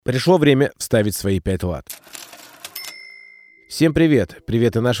Пришло время вставить свои 5 лат. Всем привет!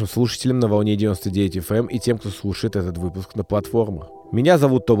 Привет и нашим слушателям на волне 99 FM и тем, кто слушает этот выпуск на платформах. Меня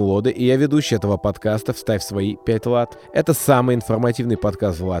зовут Том Лоде, и я ведущий этого подкаста «Вставь свои 5 лат». Это самый информативный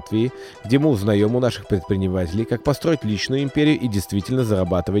подкаст в Латвии, где мы узнаем у наших предпринимателей, как построить личную империю и действительно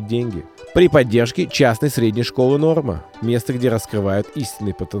зарабатывать деньги. При поддержке частной средней школы «Норма», место, где раскрывают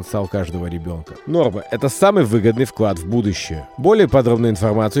истинный потенциал каждого ребенка. «Норма» — это самый выгодный вклад в будущее. Более подробную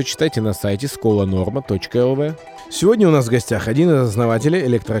информацию читайте на сайте skolanorma.lv. Сегодня у нас в гостях один из основателей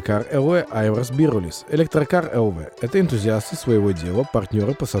Электрокар ЛВ Айварс Бирулис. Электрокар ЛВ — это энтузиасты своего дела,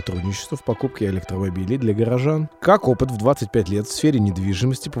 партнеры по сотрудничеству в покупке электромобилей для горожан. Как опыт в 25 лет в сфере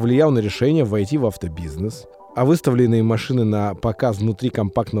недвижимости повлиял на решение войти в автобизнес, а выставленные машины на показ внутри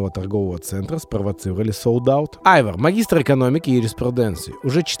компактного торгового центра спровоцировали sold-out. Айвар — магистр экономики и юриспруденции.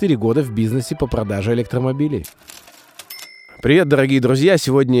 Уже 4 года в бизнесе по продаже электромобилей. Привет, дорогие друзья!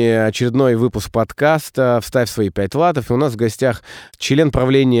 Сегодня очередной выпуск подкаста «Вставь свои 5 латов». И у нас в гостях член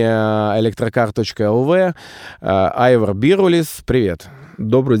правления электроcar.lv Айвар Бирулис. Привет!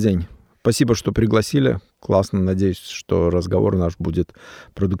 Добрый день. Спасибо, что пригласили. Классно. Надеюсь, что разговор наш будет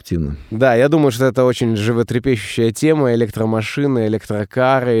продуктивным. Да, я думаю, что это очень животрепещущая тема. Электромашины,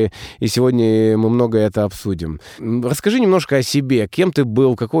 электрокары. И сегодня мы много это обсудим. Расскажи немножко о себе. Кем ты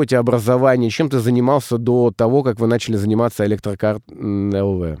был, какое у тебя образование, чем ты занимался до того, как вы начали заниматься Электрокар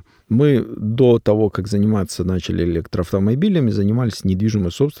ЛВ? Мы до того, как начали электроавтомобилями, занимались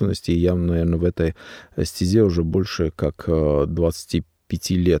недвижимой собственностью. И я, наверное, в этой стезе уже больше как 25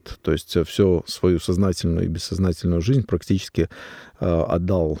 лет. То есть всю свою сознательную и бессознательную жизнь практически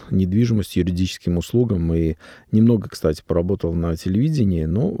отдал недвижимости, юридическим услугам. И немного, кстати, поработал на телевидении,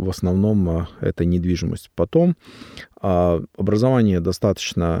 но в основном это недвижимость. Потом образование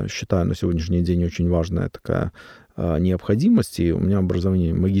достаточно, считаю, на сегодняшний день очень важная такая необходимость. И у меня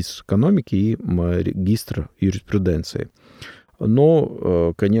образование магистр экономики и магистр юриспруденции.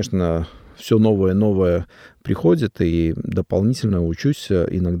 Но, конечно, все новое и новое приходит, и дополнительно учусь.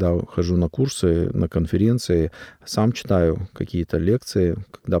 Иногда хожу на курсы, на конференции, сам читаю какие-то лекции,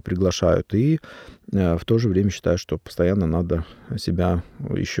 когда приглашают. И в то же время считаю, что постоянно надо себя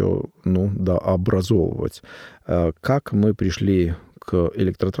еще дообразовывать. Как мы пришли к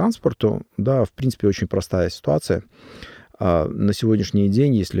электротранспорту? Да, в принципе, очень простая ситуация. На сегодняшний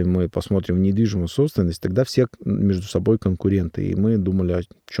день, если мы посмотрим в недвижимую собственность, тогда все между собой конкуренты. И мы думали о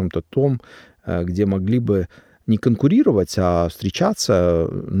чем-то том, где могли бы не конкурировать, а встречаться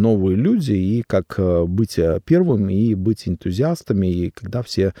новые люди и как быть первым и быть энтузиастами. И когда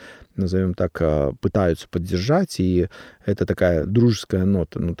все, назовем так, пытаются поддержать, и это такая дружеская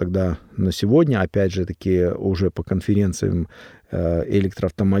нота. Но тогда на сегодня, опять же таки, уже по конференциям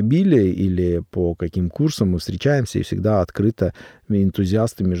электроавтомобилей или по каким курсам мы встречаемся и всегда открыто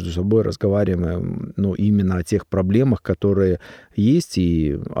энтузиасты между собой разговариваем, именно о тех проблемах, которые есть,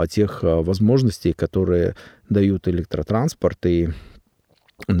 и о тех возможностях, которые дают электротранспорт. И,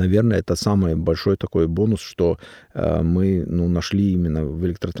 наверное, это самый большой такой бонус, что мы нашли именно в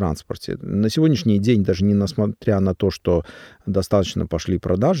электротранспорте. На сегодняшний день, даже несмотря на то, что достаточно пошли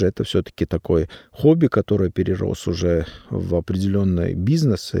продажи, это все-таки такой хобби, которое перерос уже в определенный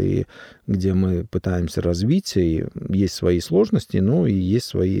бизнес, и где мы пытаемся развить, и есть свои сложности, но и есть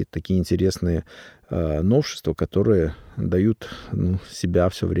свои такие интересные новшества, которые дают себя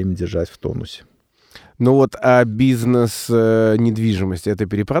все время держать в тонусе. А бизнес недвижимости — это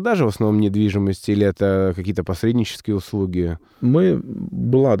перепродажа в основном недвижимости или это какие-то посреднические услуги?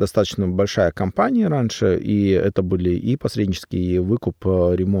 Была достаточно большая компания раньше, и это были и посреднические, и выкуп,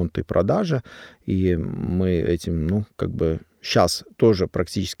 ремонт и продажа. И мы этим, сейчас тоже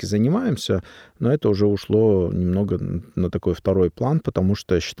практически занимаемся, но это уже ушло немного на такой второй план, потому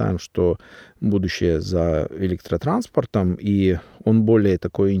что считаем, что будущее за электротранспортом, и он более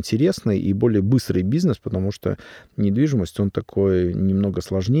такой интересный и более быстрый бизнес, потому что недвижимость, он такой немного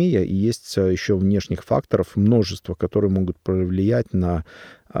сложнее, и есть еще внешних факторов множество, которые могут повлиять на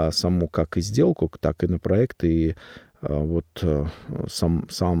саму как и сделку, так и на проект, и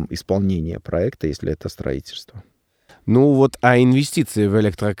сам исполнение проекта, если это строительство. А инвестиции в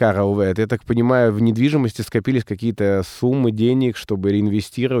Электрокар ЛВ, это, я так понимаю, в недвижимости скопились какие-то суммы денег, чтобы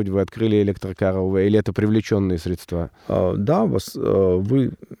реинвестировать, вы открыли Электрокар ЛВ, или это привлеченные средства? Да,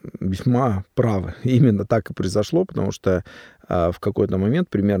 вы весьма правы. Именно так и произошло, потому что в какой-то момент,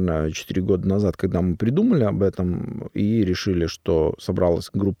 примерно 4 года назад, когда мы придумали об этом и решили, что собралась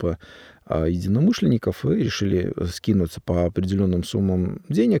группа единомышленников, и решили скинуться по определенным суммам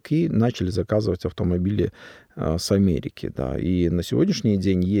денег и начали заказывать автомобили с Америки. Да. И на сегодняшний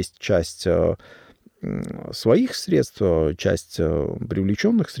день есть часть своих средств, часть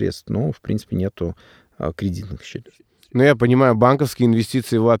привлеченных средств, но, в принципе, нету кредитных счетов. Ну, я понимаю, банковские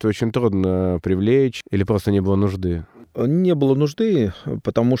инвестиции в Латвию очень трудно привлечь или просто не было нужды? Не было нужды,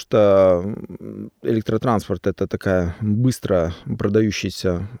 потому что электротранспорт — это такая быстро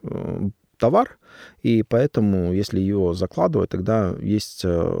продающийся товар, и поэтому, если его закладывать, тогда есть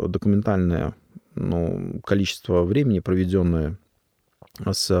документальное количество времени, проведенное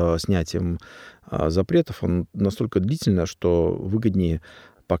с снятием запретов, он настолько длительно, что выгоднее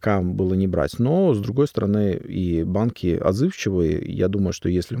пока было не брать. Но, с другой стороны, и банки отзывчивые. Я думаю, что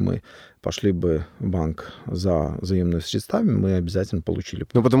если мы пошли бы в банк за заемными средствами, мы обязательно получили бы.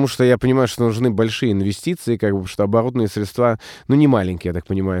 Ну, потому что я понимаю, что нужны большие инвестиции, что оборотные средства, не маленькие, я так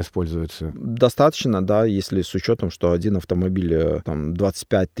понимаю, используются. Достаточно, да, если с учетом, что один автомобиль там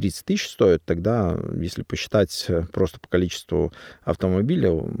 25-30 тысяч стоит, тогда, если посчитать просто по количеству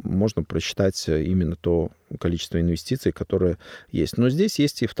автомобилей, можно просчитать именно то количество инвестиций, которые есть. Но здесь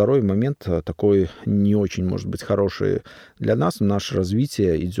есть и второй момент, такой не очень, может быть, хороший для нас. Наше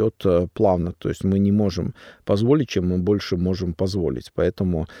развитие идет плавно, то есть мы не можем позволить, чем мы больше можем позволить.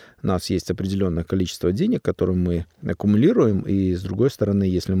 Поэтому у нас есть определенное количество денег, которые мы аккумулируем, и с другой стороны,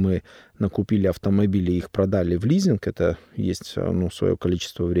 если мы накупили автомобили и их продали в лизинг, это есть свое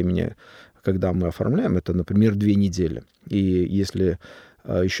количество времени, когда мы оформляем, это, например, 2 недели. И если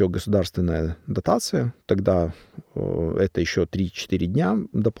еще государственная дотация, тогда это еще 3-4 дня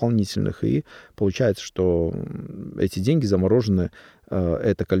дополнительных, и получается, что эти деньги заморожены,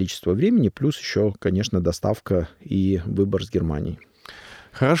 это количество времени, плюс еще, конечно, доставка и выбор с Германией.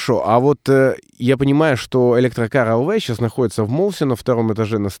 Хорошо, а вот я понимаю, что электрокар ЛВ сейчас находится в Молсе на 2-м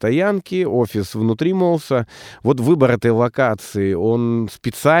этаже на стоянке, офис внутри Молса. Вот выбор этой локации, он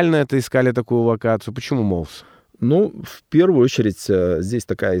специально это искали, такую локацию? Почему Молс? В первую очередь, здесь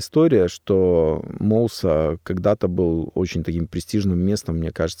такая история, что Молса когда-то был очень таким престижным местом,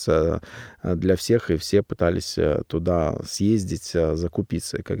 мне кажется, для всех, и все пытались туда съездить,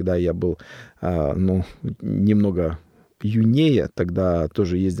 закупиться. И когда я был, немного юнее, тогда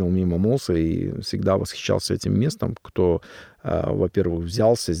тоже ездил мимо Молса и всегда восхищался этим местом, кто, во-первых,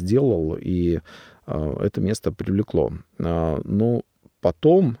 взялся, сделал, и это место привлекло.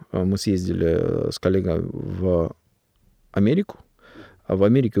 Потом мы съездили с коллегой в Америку. В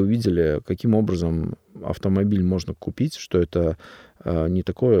Америке увидели, каким образом автомобиль можно купить, что это не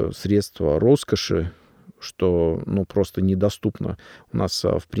такое средство роскоши, что просто недоступно. У нас,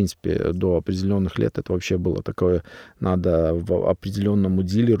 в принципе, до определенных лет это вообще было такое, надо в определенному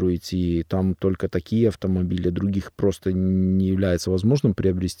дилеру идти, и там только такие автомобили, других просто не является возможным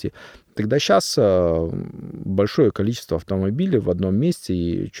приобрести. Тогда сейчас большое количество автомобилей в одном месте,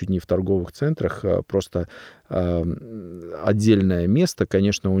 и чуть не в торговых центрах, просто отдельное место.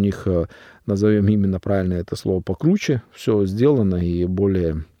 Конечно, у них, назовем именно правильно это слово, покруче все сделано и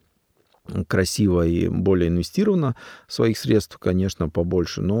более красиво и более инвестировано своих средств, конечно,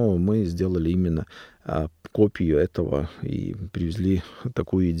 побольше, но мы сделали именно копию этого и привезли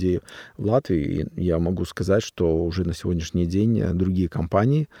такую идею в Латвию. И я могу сказать, что уже на сегодняшний день другие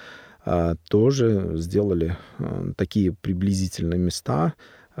компании тоже сделали такие приблизительные места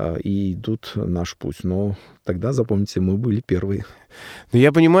и идут наш путь. Но тогда, запомните, мы были первые. Но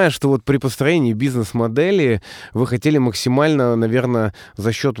я понимаю, что вот при построении бизнес-модели вы хотели максимально, наверное,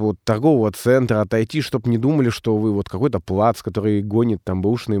 за счет торгового центра отойти, чтобы не думали, что вы какой-то плац, который гонит там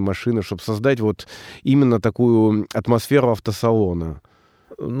бэушные машины, чтобы создать именно такую атмосферу автосалона.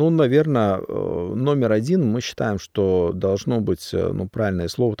 Наверное, номер один, мы считаем, что должно быть, правильное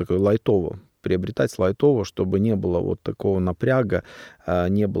слово, такое лайтово. Приобретать лайтово, чтобы не было такого напряга,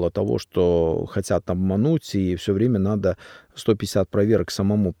 не было того, что хотят обмануть, и все время надо 150 проверок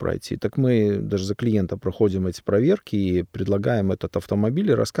самому пройти. Так мы даже за клиента проходим эти проверки и предлагаем этот автомобиль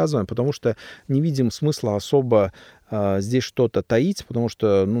и рассказываем, потому что не видим смысла особо здесь что-то таить, потому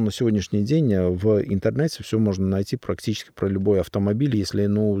что на сегодняшний день в интернете все можно найти практически про любой автомобиль, если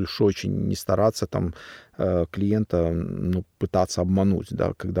уж очень не стараться там клиента пытаться обмануть,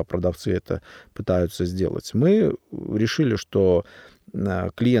 да, когда продавцы это пытаются сделать. Мы решили, что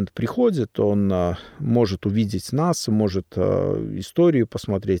клиент приходит, он может увидеть нас, может историю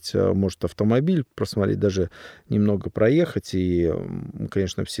посмотреть, может автомобиль просмотреть, даже немного проехать. И,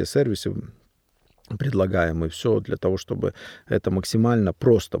 конечно, все сервисы предлагаем, и все для того, чтобы это максимально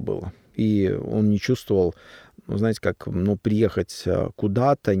просто было. И он не чувствовал, знаете, как, приехать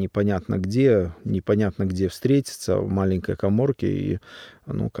куда-то, непонятно где встретиться в маленькой каморке и,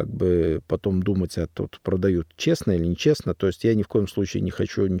 потом думать, тут продают честно или нечестно. То есть я ни в коем случае не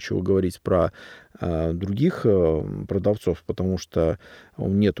хочу ничего говорить про других продавцов, потому что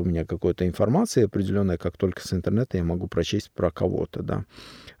нет у меня какой-то информации определенной, как только с интернета я могу прочесть про кого-то, да.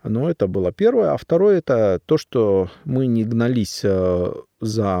 Но это было первое. А второе — это то, что мы не гнались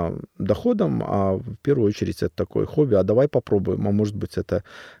за доходом, а в первую очередь это такое хобби. А давай попробуем, а может быть это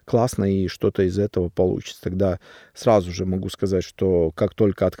классно и что-то из этого получится. Тогда сразу же могу сказать, что как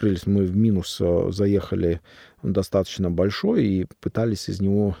только открылись, мы в минус заехали достаточно большой и пытались из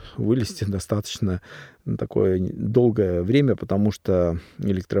него вылезти достаточно такое долгое время, потому что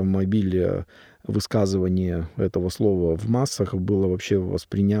электромобиль, высказывание этого слова в массах было вообще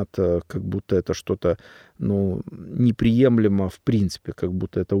воспринято, как будто это что-то, неприемлемо в принципе, как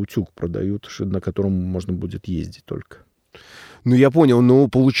будто это утюг продают, на котором можно будет ездить только. Я понял.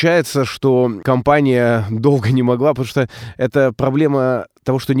 Получается, что компания долго не могла, потому что это проблема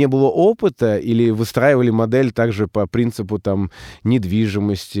того, что не было опыта, или выстраивали модель также по принципу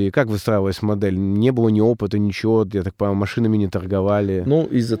недвижимости? Как выстраивалась модель? Не было ни опыта, ничего, я так понимаю, машинами не торговали?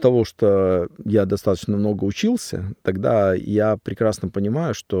 Из-за того, что я достаточно много учился, тогда я прекрасно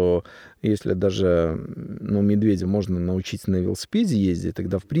понимаю, что если даже медведя можно научить на велосипеде ездить,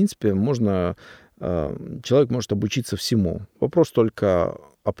 тогда, в принципе, человек может обучиться всему. Вопрос только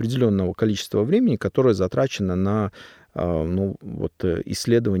определенного количества времени, которое затрачено на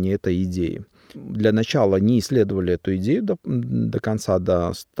исследование этой идеи. Для начала не исследовали эту идею до конца,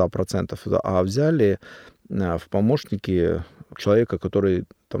 до 100%, а взяли в помощники человека, который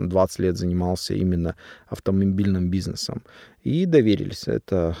 20 лет занимался именно автомобильным бизнесом. И доверились.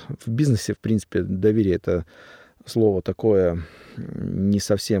 Это в бизнесе, в принципе, доверие — это слово такое не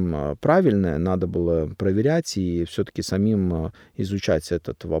совсем правильное, надо было проверять и все-таки самим изучать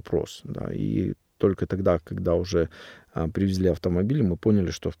этот вопрос. Да. И только тогда, когда уже привезли автомобиль, мы поняли,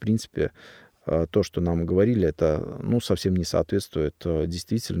 что, в принципе, то, что нам говорили, это совсем не соответствует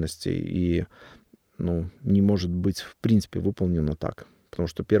действительности и не может быть, в принципе, выполнено так. Потому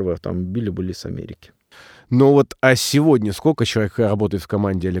что первые автомобили были с Америки. А сегодня сколько человек работает в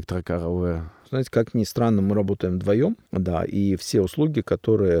команде электрокаров? Знаете, как ни странно, мы работаем вдвоем, да, и все услуги,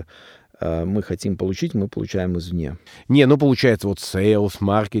 которые мы хотим получить, мы получаем извне. Получается, сейлс,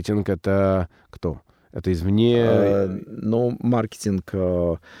 маркетинг — это кто? Это извне? Маркетинг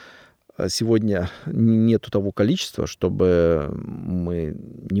сегодня нету того количества, чтобы мы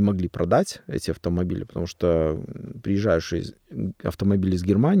не могли продать эти автомобили, потому что приезжающие автомобили из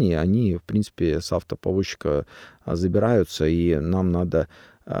Германии, они, в принципе, с автоповозчика забираются, и нам надо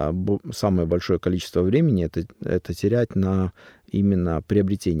самое большое количество времени это терять на именно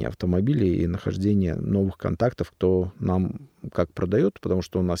приобретение автомобилей и нахождение новых контактов, кто нам как продает, потому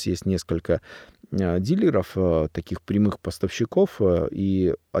что у нас есть несколько дилеров, таких прямых поставщиков,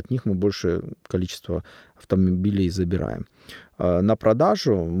 и от них мы большее количество автомобилей забираем. На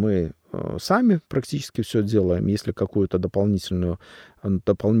продажу мы сами практически все делаем. Если какой-то дополнительный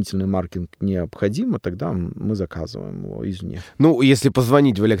маркетинг необходимо, тогда мы заказываем его извне. Если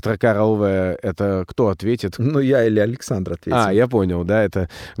позвонить в Электрокар ЛВ, это кто ответит? Я или Александр ответит. Я понял, да, это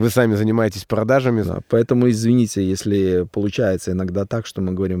вы сами занимаетесь продажами. Да, поэтому извините, если получается иногда так, что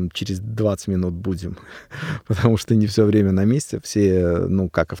мы говорим, через 20 минут будем, потому что не все время на месте. Все,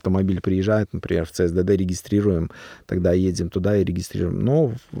 как автомобиль приезжает, например, в ЦСДД регистрируем, тогда едем туда и регистрируем.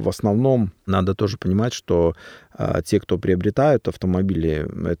 Но в основном надо тоже понимать, что те, кто приобретают автомобили,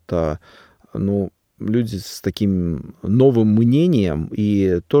 это, люди с таким новым мнением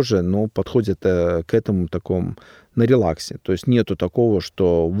и тоже, подходят к этому такому на релаксе. То есть нету такого,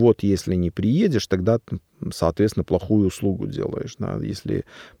 что если не приедешь, тогда, соответственно, плохую услугу делаешь. Да? Если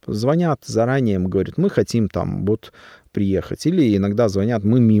звонят заранее, мы говорим, мы хотим приехать. Или иногда звонят,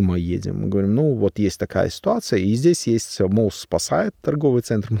 мы мимо едем. Мы говорим, есть такая ситуация, и здесь есть МОЛС спасает, торговый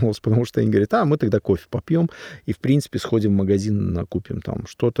центр МОЛС, потому что они говорят, мы тогда кофе попьем и, в принципе, сходим в магазин, накупим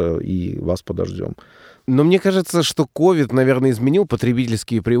что-то и вас подождем. Но мне кажется, что ковид, наверное, изменил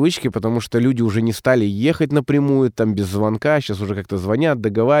потребительские привычки, потому что люди уже не стали ехать напрямую, без звонка, сейчас уже как-то звонят,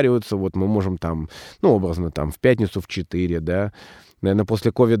 договариваются, мы можем образно, в пятницу в 4, да. Наверное,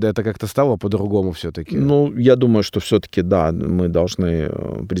 после ковида это как-то стало по-другому все-таки. Я думаю, что все-таки, да, мы должны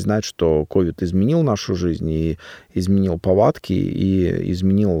признать, что ковид изменил нашу жизнь и изменил повадки, и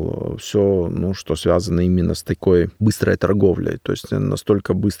изменил все, что связано именно с такой быстрой торговлей. То есть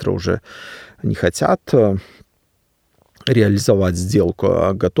настолько быстро уже не хотят реализовать сделку,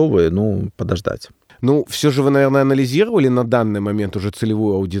 а готовы, подождать. Ну, все же вы, наверное, анализировали на данный момент уже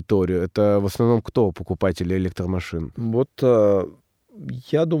целевую аудиторию. Это в основном кто покупатели электромашин? Вот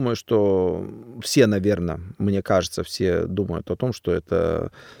я думаю, что все, наверное, мне кажется, все думают о том, что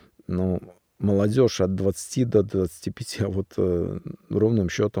это, ну, молодежь от 20 до 25, а вот ровным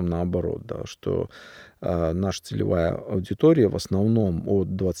счетом наоборот, да, что наша целевая аудитория в основном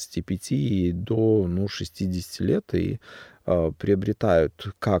от 25 до 60 лет и приобретают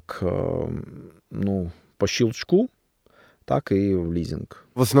как по щелчку, так и в лизинг.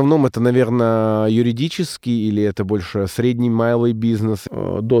 В основном это, наверное, юридический или это больше средний малый бизнес?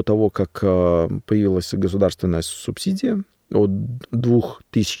 До того, как появилась государственная субсидия, от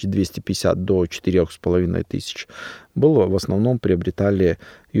 2250 до 4500 было в основном приобретали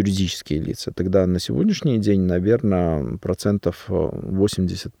юридические лица. Тогда на сегодняшний день, наверное,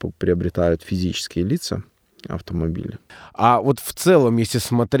 80% приобретают физические лица автомобили. А вот в целом, если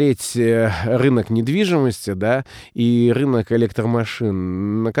смотреть рынок недвижимости, да, и рынок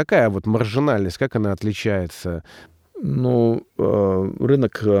электромашин, какая вот маржинальность, как она отличается?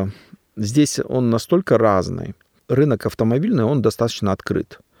 Рынок здесь он настолько разный. Рынок автомобильный, он достаточно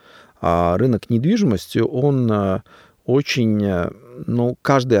открыт. А рынок недвижимости, он очень,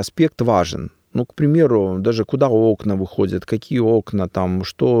 каждый аспект важен. К примеру, даже куда окна выходят, какие окна там,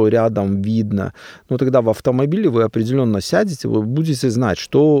 что рядом видно. Тогда в автомобиле вы определенно сядете, вы будете знать,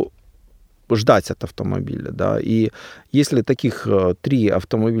 что ждать от автомобиля, да. И если таких 3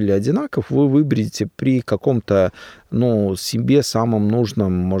 автомобиля одинаковых, вы выберете при каком-то, себе самом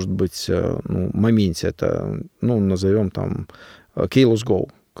нужном, может быть, моменте. Это, назовем там keyless go.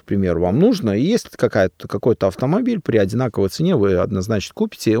 К примеру, вам нужно, и есть какой-то автомобиль при одинаковой цене, вы однозначно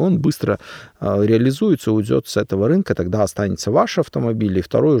купите, и он быстро реализуется, уйдет с этого рынка, тогда останется ваш автомобиль, и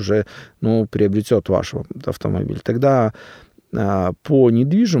второй уже, приобретет ваш автомобиль. Тогда по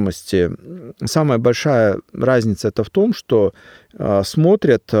недвижимости самая большая разница это в том, что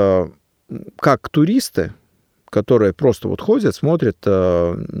смотрят как туристы, которые просто вот ходят, смотрят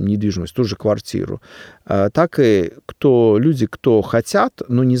недвижимость, ту же квартиру, так и люди, кто хотят,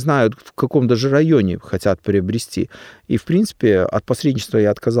 но не знают, в каком даже районе хотят приобрести. И, в принципе, от посредничества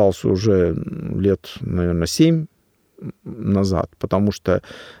я отказался уже лет, наверное, 7 назад, потому что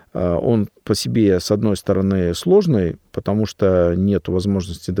он по себе, с одной стороны, сложный, потому что нет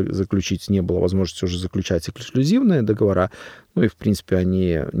возможности заключить, не было возможности уже заключать эксклюзивные договора. И, в принципе,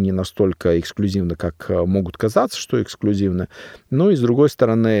 они не настолько эксклюзивны, как могут казаться, что эксклюзивны. Но и, с другой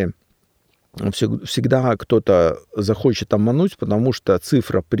стороны, всегда кто-то захочет обмануть, потому что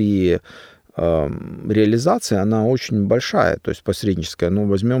цифра при реализации, она очень большая, то есть посредническая.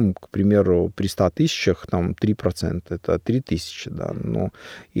 Возьмем, к примеру, при 100 тысячах, там 3%, это 3000, да.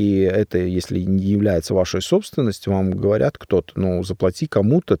 И это, если не является вашей собственностью, вам говорят кто-то, заплати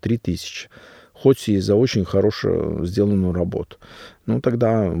кому-то 3000, хоть и за очень хорошую сделанную работу.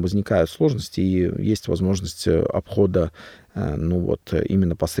 Тогда возникают сложности, и есть возможность обхода,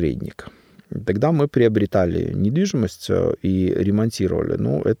 именно посредника. Тогда мы приобретали недвижимость и ремонтировали.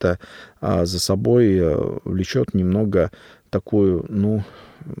 Это за собой влечет немного такую,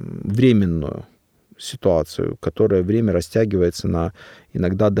 временную ситуацию, которая время растягивается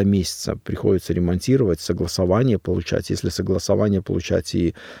иногда до месяца. Приходится ремонтировать, согласование получать. Если согласование получать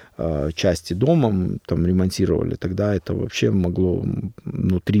и части дома там ремонтировали, тогда это вообще могло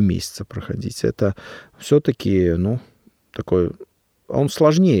 3 месяца проходить. Это все-таки, такой... Он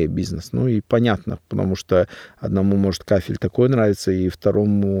сложнее бизнес, и понятно, потому что одному может кафель такой нравится, и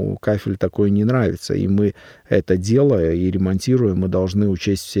второму кафель такой не нравится. И мы это делая и ремонтируя, мы должны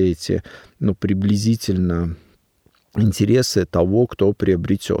учесть все эти, приблизительно интересы того, кто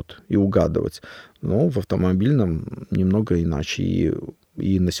приобретет, и угадывать. Но в автомобильном немного иначе.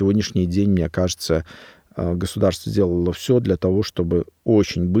 И на сегодняшний день, мне кажется, государство сделало все для того, чтобы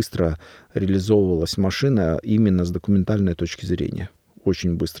очень быстро реализовывалась машина именно с документальной точки зрения.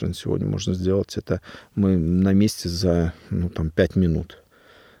 Очень быстро на сегодня можно сделать это. Мы на месте за 5 минут.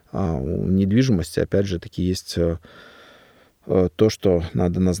 А у недвижимости, опять же, таки есть то, что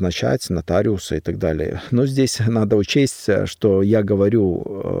надо назначать, нотариуса и так далее. Но здесь надо учесть, что я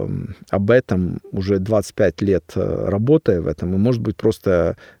говорю об этом уже 25 лет, работая в этом, и, может быть,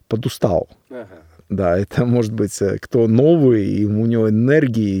 просто подустал. Ага. Да, это может быть кто новый, и у него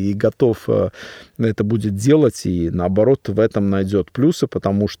энергии, и готов это будет делать, и наоборот в этом найдет плюсы,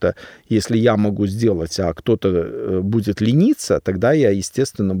 потому что если я могу сделать, а кто-то будет лениться, тогда я,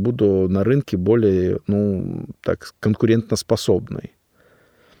 естественно, буду на рынке более, конкурентоспособный.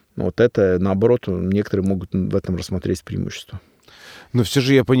 Вот это, наоборот, некоторые могут в этом рассмотреть преимущество. Но все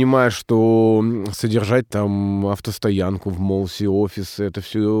же я понимаю, что содержать там автостоянку в Молсе, офис, это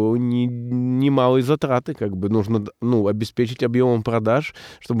все немалые затраты, как бы нужно, обеспечить объемом продаж,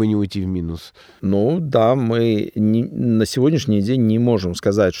 чтобы не уйти в минус. Ну да, мы на сегодняшний день не можем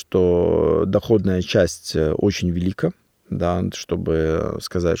сказать, что доходная часть очень велика, да, чтобы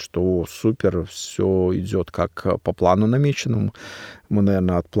сказать, что супер, все идет как по плану намеченному. Мы,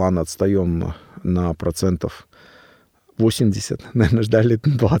 наверное, от плана отстаем на процентов 80, наверное, ждали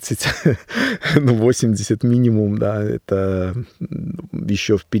 20, 80 минимум, да, это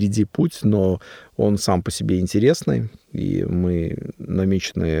еще впереди путь, но он сам по себе интересный, и мы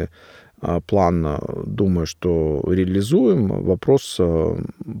намеченный план, думаю, что реализуем. Вопрос,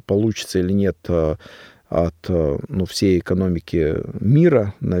 получится или нет от всей экономики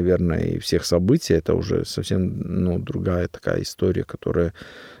мира, наверное, и всех событий, это уже совсем другая такая история, которая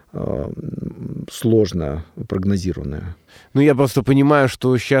сложно прогнозированная. Я просто понимаю,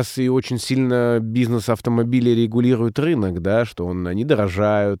 что сейчас и очень сильно бизнес автомобилей регулирует рынок, да, что они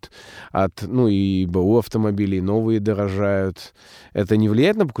дорожают, и БУ автомобилей новые дорожают. Это не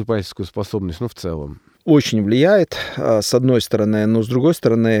влияет на покупательскую способность, в целом? Очень влияет, с одной стороны, но с другой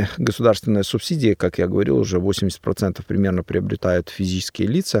стороны, государственная субсидия, как я говорил, уже 80% примерно приобретают физические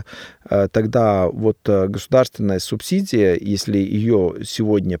лица. Тогда государственная субсидия, если ее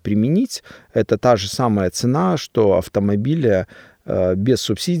сегодня применить, это та же самая цена, что автомобиля без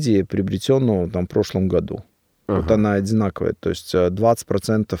субсидии, приобретенного в прошлом году. Ага. Она одинаковая. То есть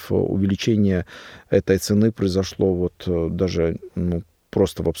 20% увеличения этой цены произошло даже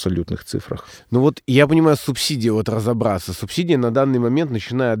просто в абсолютных цифрах. Я понимаю, субсидии, разобраться. Субсидия на данный момент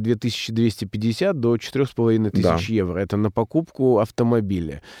начиная от 2250 до 4500 евро. Это на покупку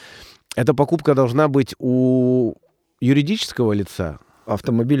автомобиля. Эта покупка должна быть у юридического лица?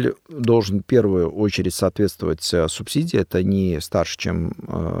 Автомобиль должен в первую очередь соответствовать субсидии. Это не старше, чем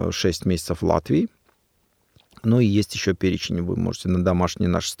 6 месяцев в Латвии. И есть еще перечень, вы можете на домашней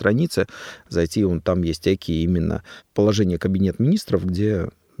нашей странице зайти, там есть такие именно положения Кабинета министров, где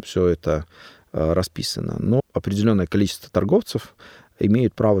все это расписано. Но определенное количество торговцев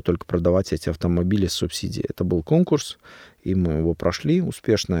имеют право только продавать эти автомобили с субсидией. Это был конкурс, и мы его прошли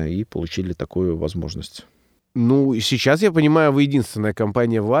успешно и получили такую возможность. Сейчас, я понимаю, вы единственная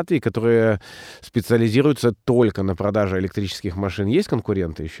компания в Латвии, которая специализируется только на продаже электрических машин. Есть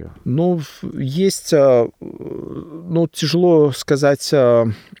конкуренты еще? Есть, тяжело сказать,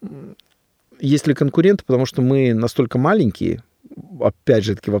 есть ли конкуренты, потому что мы настолько маленькие, опять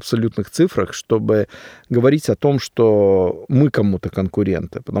же таки в абсолютных цифрах, чтобы говорить о том, что мы кому-то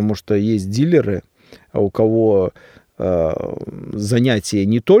конкуренты, потому что есть дилеры, у кого занятие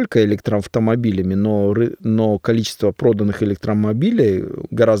не только электроавтомобилями, но количество проданных электромобилей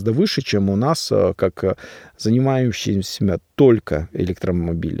гораздо выше, чем у нас, как занимающимся только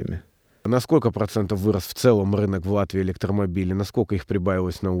электромобилями. На сколько процентов вырос в целом рынок в Латвии электромобилей? Насколько их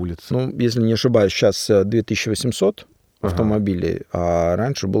прибавилось на улице? Если не ошибаюсь, сейчас 2800 автомобилей, а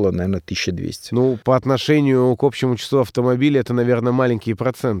раньше было, наверное, 1200. По отношению к общему числу автомобилей это, наверное, маленькие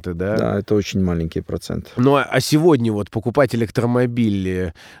проценты, да? Да, это очень маленькие проценты. А сегодня покупать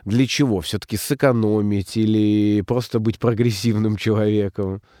электромобили для чего? Все-таки сэкономить или просто быть прогрессивным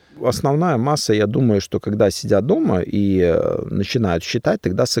человеком? Основная масса, я думаю, что когда сидят дома и начинают считать,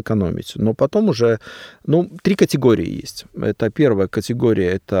 тогда сэкономить. Но потом уже, 3 категории есть. Это первая категория,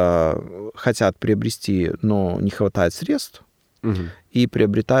 это хотят приобрести, но не хватает средств, и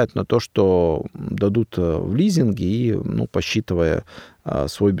приобретают на то, что дадут в лизинг и, посчитывая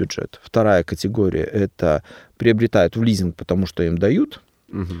свой бюджет. Вторая категория, это приобретают в лизинг, потому что им дают,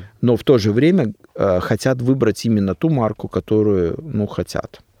 но в то же время хотят выбрать именно ту марку, которую,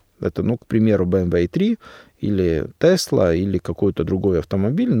 хотят. Это, к примеру, BMW 3 или Tesla или какой-то другой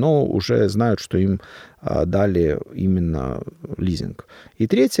автомобиль, но уже знают, что им дали именно лизинг. И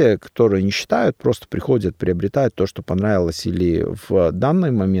третье, которые не считают, просто приходят, приобретают то, что понравилось или в данный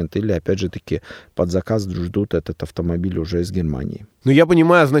момент, или, опять же таки, под заказ ждут этот автомобиль уже из Германии. Я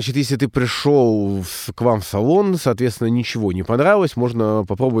понимаю, значит, если ты пришел к вам в салон, соответственно, ничего не понравилось, можно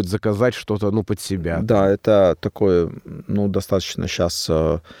попробовать заказать что-то, под себя. Да, это такое, достаточно сейчас...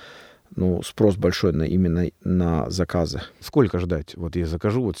 спрос большой именно на заказы. Сколько ждать? Я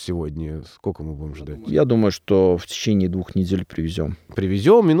закажу сегодня, сколько мы будем ждать? Я думаю, что в течение 2 недель привезем.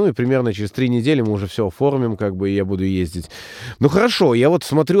 Привезем, и примерно через 3 недели мы уже все оформим, и я буду ездить. Хорошо, я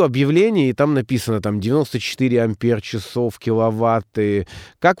смотрю объявление, и там написано 94 ампер-часов, киловатты.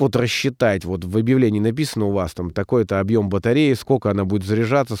 Как рассчитать? В объявлении написано у вас такой-то объем батареи, сколько она будет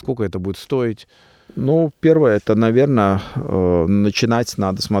заряжаться, сколько это будет стоить? Первое, это, наверное, начинать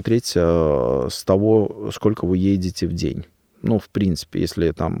надо смотреть с того, сколько вы едете в день. Ну, в принципе,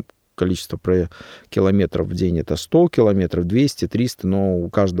 если там количество километров в день это 100 километров, 200, 300, но у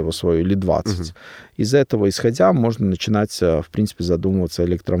каждого свое, или 20. Из этого исходя можно начинать, в принципе, задумываться о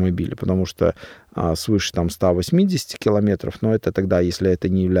электромобиле, потому что свыше там 180 километров, но это тогда, если это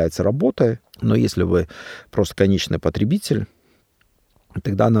не является работой, но если вы просто конечный потребитель,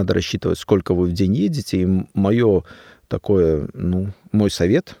 тогда надо рассчитывать, сколько вы в день едете. И мой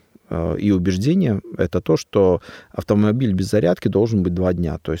совет и убеждение — это то, что автомобиль без зарядки должен быть 2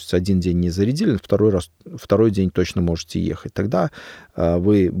 дня. То есть один день не зарядили, второй день точно можете ехать. Тогда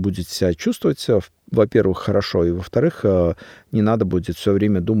вы будете себя чувствовать, во-первых, хорошо, и, во-вторых, не надо будет все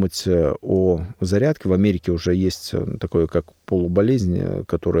время думать о зарядке. В Америке уже есть такое, как полуболезнь,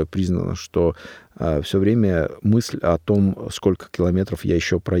 которая признана, что все время мысль о том, сколько километров я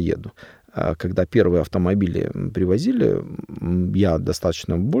еще проеду. Когда первые автомобили привозили, я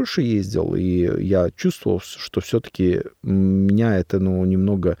достаточно больше ездил, и я чувствовал, что все-таки меня это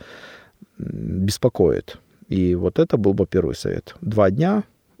немного беспокоит. И вот это был бы первый совет. 2 дня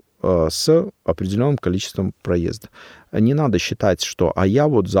с определенным количеством проезда. Не надо считать, что я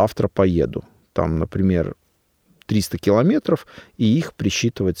вот завтра поеду. Там, например, 300 километров, и их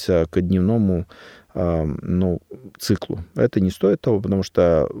присчитывать к дневному циклу. Это не стоит того, потому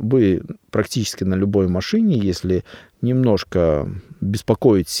что вы практически на любой машине, если немножко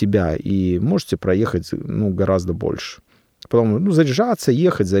беспокоить себя, и можете проехать гораздо больше. Потом заряжаться,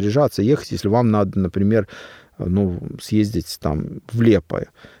 ехать, если вам надо, например, съездить там в Лепое,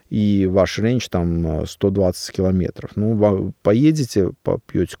 и ваш рейндж там 120 километров. Вы поедете,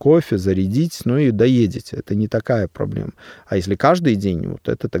 попьете кофе, зарядите, и доедете. Это не такая проблема. А если каждый день, вот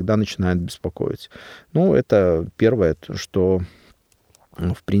это тогда начинает беспокоить. Это первое, что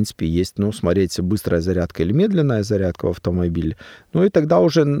в принципе есть, смотреть, быстрая зарядка или медленная зарядка в автомобиле. И тогда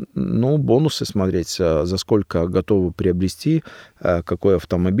уже, бонусы смотреть, за сколько готовы приобрести какой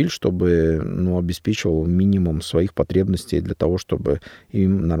автомобиль, чтобы, обеспечивал минимум своих потребностей для того, чтобы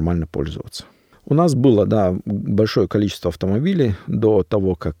им нормально пользоваться. У нас было, большое количество автомобилей до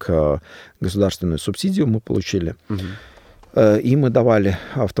того, как государственную субсидию мы получили. И мы давали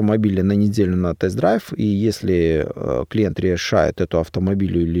автомобили на неделю на тест-драйв, и если клиент решает эту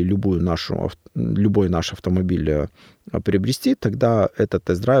автомобиль или любой наш автомобиль приобрести, тогда этот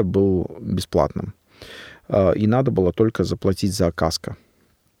тест-драйв был бесплатным. И надо было только заплатить за каско.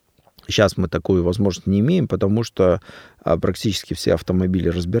 Сейчас мы такую возможность не имеем, потому что практически все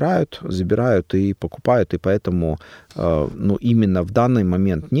автомобили забирают и покупают, и поэтому именно в данный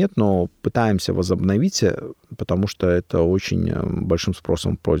момент нет, но пытаемся возобновить, потому что это очень большим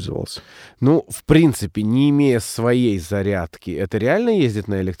спросом пользовался. В принципе, не имея своей зарядки, это реально ездить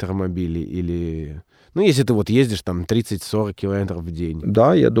на электромобиле или... если ты ездишь там 30-40 километров в день.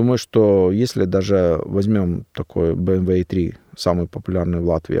 Да, я думаю, что если даже возьмем такой BMW i3, самый популярный в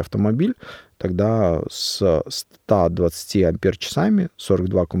Латвии автомобиль, тогда с 120 ампер-часами,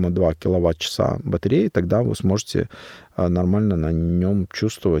 42,2 киловатт-часа батареи, тогда вы сможете нормально на нем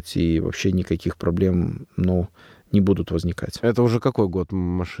чувствовать, и вообще никаких проблем, не будут возникать. Это уже какой год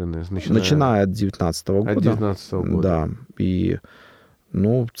машины? Начиная от 2019 года. От 2019 года. Да, и...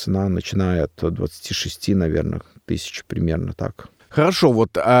 цена начиная от 26, наверное, тысяч, примерно так. Хорошо,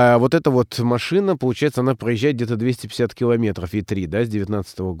 вот эта машина, получается, она проезжает где-то 250 километров, i3, да, с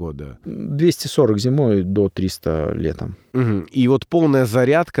 2019 года? 240 зимой до 300 летом. И вот полная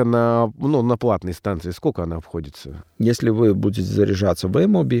зарядка на платной станции, сколько она обходится? Если вы будете заряжаться в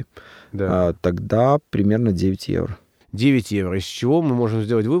e-mobi, тогда примерно 9 евро. 9 евро. Из чего мы можем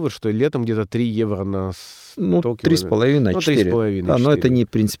сделать вывод, что летом где-то 3 евро на 3,5-4. 3,5. Да, но это не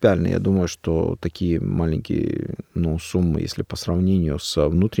принципиально. Я думаю, что такие маленькие суммы, если по сравнению с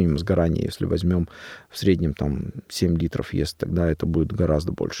внутренним сгоранием, если возьмем в среднем там 7 литров ест, тогда это будет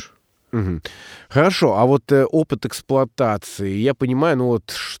гораздо больше. Хорошо, а вот опыт эксплуатации, я понимаю,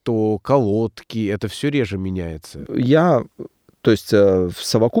 что колодки, это все реже меняется. Я, в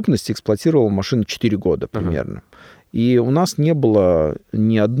совокупности эксплуатировал машину 4 года примерно. И у нас не было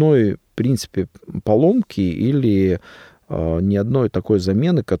ни одной, в принципе, поломки или ни одной такой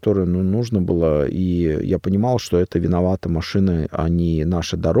замены, которую нужно было. И я понимал, что это виновата машина, а не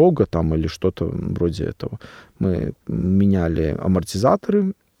наша дорога там или что-то вроде этого. Мы меняли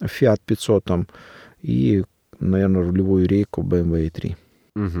амортизаторы в Fiat 500 и, наверное, рулевую рейку BMW i3.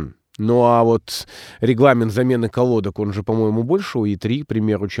 А вот регламент замены колодок, он же, по-моему, больше у i3, к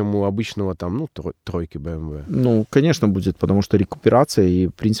примеру, чем у обычного тройки BMW. Конечно, будет, потому что рекуперация, и,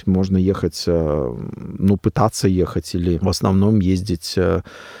 в принципе, можно ехать, пытаться ехать, или в основном ездить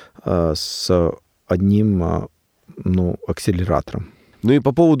с одним, акселератором. Ну и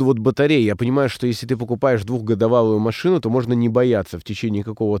по поводу вот батареи, я понимаю, что если ты покупаешь двухгодовалую машину, то можно не бояться в течение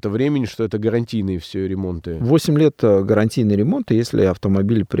какого-то времени, что это гарантийные все ремонты. 8 лет гарантийный ремонт, если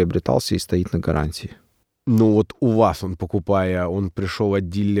автомобиль приобретался и стоит на гарантии. Ну вот у вас он, покупая, он пришел от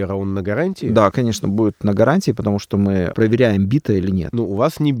дилера, он на гарантии? Да, конечно, будет на гарантии, потому что мы проверяем, бито или нет. Ну, у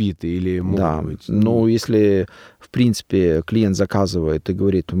вас не битый или могут быть? Ну, если, в принципе, клиент заказывает и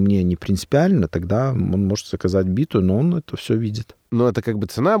говорит, мне не принципиально, тогда он может заказать битую, но он это все видит. Но это как бы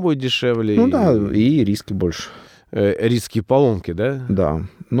цена будет дешевле? Ну да, и риски больше. Риски поломки, да? Да,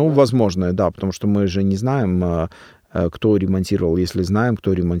 ну, возможно, да, потому что мы же не знаем, кто ремонтировал. Если знаем,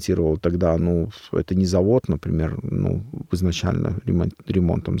 кто ремонтировал, тогда, это не завод, например, изначально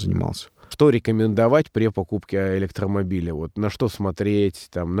ремонтом занимался. Что рекомендовать при покупке электромобиля? Вот на что смотреть,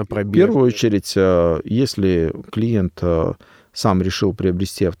 там, на пробег? В первую очередь, если клиент сам решил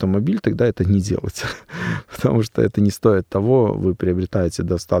приобрести автомобиль, тогда это не делать, потому что это не стоит того, вы приобретаете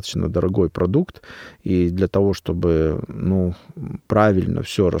достаточно дорогой продукт, и для того, чтобы, правильно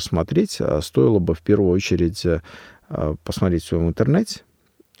все рассмотреть, стоило бы в первую очередь посмотреть все в интернете,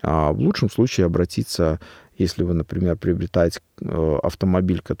 а в лучшем случае обратиться, если вы, например, приобретаете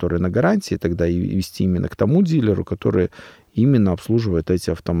автомобиль, который на гарантии, тогда и вести именно к тому дилеру, который именно обслуживает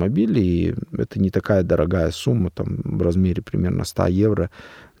эти автомобили, и это не такая дорогая сумма, там, в размере примерно 100 евро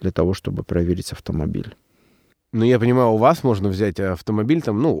для того, чтобы проверить автомобиль. Ну, я понимаю, у вас можно взять автомобиль,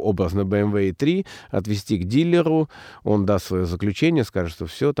 там, образно BMW i3, отвезти к дилеру, он даст свое заключение, скажет, что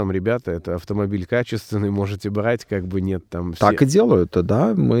все, там, ребята, это автомобиль качественный, можете брать, как бы нет там... Так и делают,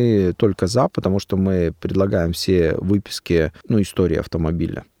 да, мы только за, потому что мы предлагаем все выписки, истории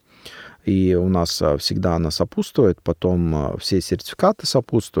автомобиля. И у нас всегда она сопутствует, потом все сертификаты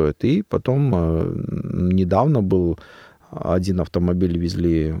сопутствуют, и потом недавно был... Один автомобиль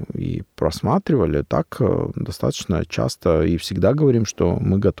везли и просматривали. Так достаточно часто и всегда говорим, что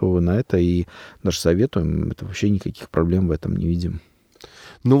мы готовы на это и даже советуем. Это вообще никаких проблем в этом не видим.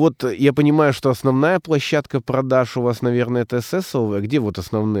 Ну вот я понимаю, что основная площадка продаж у вас, наверное, это ССЛВ. Где вот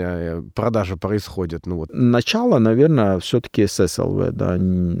основные продажи происходят? Начало, наверное, все-таки ССЛВ, да,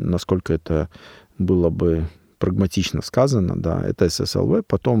 насколько это было бы прагматично сказано, да, это ССЛВ,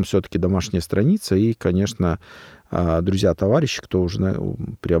 потом все-таки домашняя страница и, конечно, друзья, товарищи, кто уже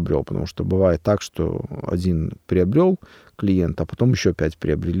приобрел, потому что бывает так, что один приобрел клиент, а потом еще 5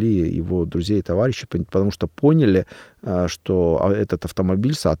 приобрели его друзей и товарищи, потому что поняли, что этот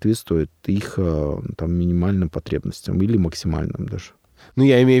автомобиль соответствует их там, минимальным потребностям или максимальным даже. Ну,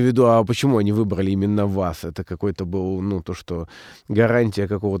 я имею в виду, а почему они выбрали именно вас? Это какой-то был, то, что гарантия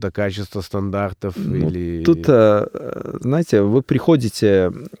какого-то качества, стандартов или... Тут, знаете, вы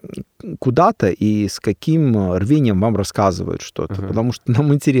приходите куда-то и с каким рвением вам рассказывают что-то, потому что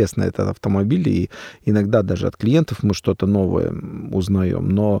нам интересно этот автомобиль, и иногда даже от клиентов мы что-то новое узнаем,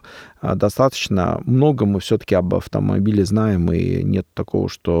 но достаточно много мы все-таки об автомобиле знаем, и нет такого,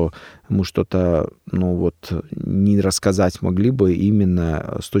 что мы что-то, не рассказать могли бы именно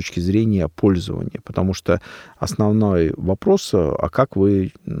с точки зрения пользования, потому что основной вопрос, а как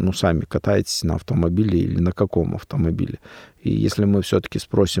вы, сами катаетесь на автомобиле или на каком автомобиле? И если мы все-таки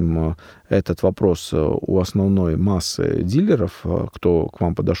спросим этот вопрос у основной массы дилеров, кто к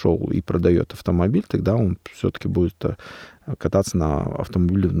вам подошел и продает автомобиль, тогда он все-таки будет кататься на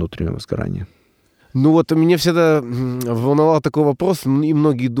автомобиле внутреннего сгорания. Меня всегда волновал такой вопрос, и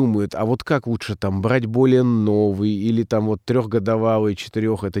многие думают, а вот как лучше там брать более новый или там вот 3-годовалый,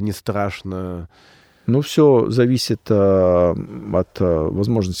 4, это не страшно? Все зависит от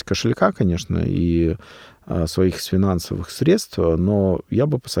возможности кошелька, конечно, и своих финансовых средств, но я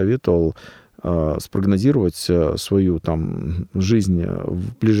бы посоветовал спрогнозировать свою там жизнь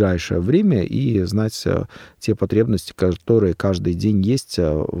в ближайшее время и знать те потребности, которые каждый день есть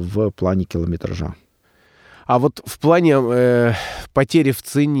в плане километража. А вот в плане потери в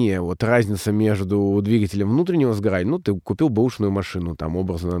цене, вот разница между двигателем внутреннего сгорания, ты купил бэушную машину, там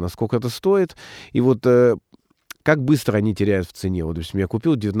образно, насколько это стоит, и вот как быстро они теряют в цене? Вот, то есть я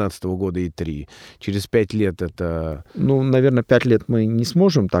купил 2019 года i3, через 5 лет это... Наверное, 5 лет мы не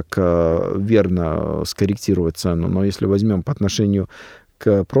сможем так верно скорректировать цену, но если возьмем по отношению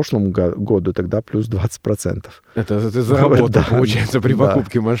к прошлому году, тогда плюс 20%. Это ты заработал, получается, при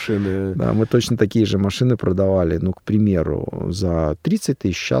покупке машины. Да, мы точно такие же машины продавали, к примеру, за 30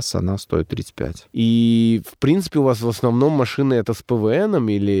 тысяч, сейчас она стоит 35. И, в принципе, у вас в основном машины это с ПВНом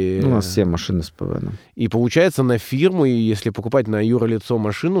или... У нас все машины с ПВНом. И получается, на фирму, если покупать на юрлицо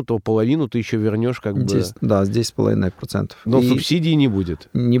машину, то половину ты еще вернешь здесь, да, здесь 0,5%. Но субсидий не будет.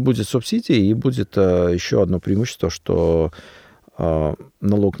 Не будет субсидий, и будет еще одно преимущество, что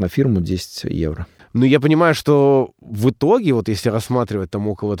налог на фирму 10 евро. Но я понимаю, что в итоге, вот если рассматривать там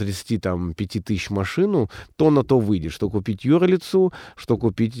около 35 тысяч машину, то на то выйдет, что купить юрлицу, что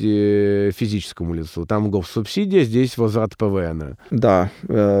купить физическому лицу. Там госсубсидия, здесь возврат ПВН. Да,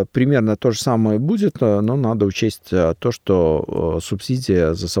 примерно то же самое будет, но надо учесть то, что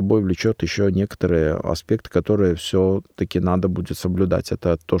субсидия за собой влечет еще некоторые аспекты, которые все-таки надо будет соблюдать.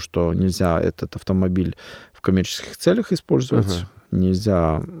 Это то, что нельзя этот автомобиль в коммерческих целях использовать,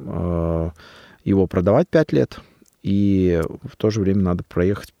 нельзя его продавать 5 лет, и в то же время надо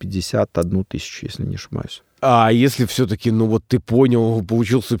проехать 51 тысячу, если не ошибаюсь. А если все-таки, ну вот ты понял,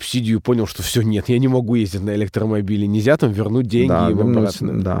 получил субсидию, понял, что все, нет, я не могу ездить на электромобиле, нельзя там вернуть деньги им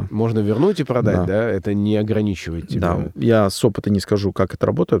обратно? Да. Можно вернуть и продать, да? Это не ограничивает тебя? Да, я с опыта не скажу, как это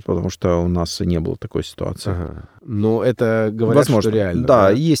работает, потому что у нас не было такой ситуации. Ага. Но это говорят, возможно, что реально.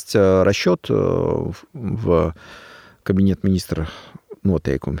 Да, есть расчет в кабинет министра,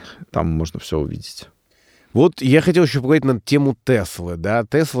 там можно все увидеть. Вот я хотел еще поговорить на тему Теслы, да.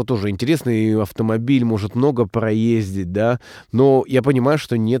 Тесла тоже интересный автомобиль, может много проездить, да. Но я понимаю,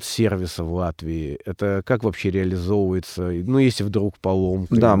 что нет сервиса в Латвии. Это как вообще реализовывается? Ну, если вдруг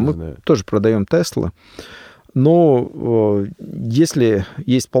поломка. Да, мы тоже продаем Теслы. Но если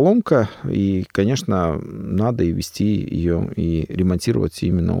есть поломка, и, конечно, надо и вести ее, и ремонтировать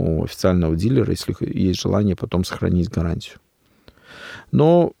именно у официального дилера, если есть желание потом сохранить гарантию.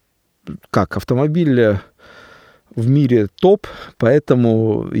 Но как автомобиль в мире топ,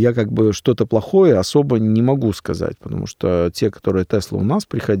 поэтому я что-то плохое особо не могу сказать, потому что те, которые Tesla у нас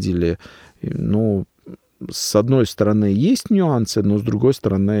приходили, с одной стороны есть нюансы, но с другой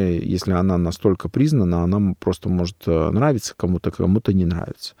стороны, если она настолько признана, она просто может нравиться кому-то, кому-то не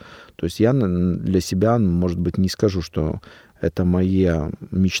нравится. То есть я для себя, может быть, не скажу, что это моя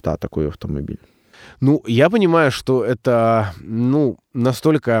мечта, такой автомобиль. Я понимаю, что это,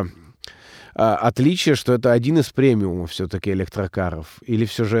 настолько отличие, что это один из премиумов все-таки электрокаров? Или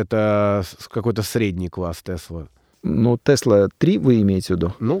все же это какой-то средний класс Тесла? Tesla 3 вы имеете в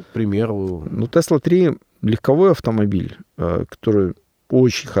виду? К примеру. Tesla 3 легковой автомобиль, который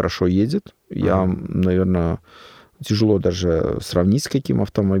очень хорошо едет. Наверное, тяжело даже сравнить с каким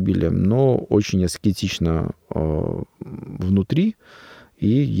автомобилем, но очень аскетично внутри, и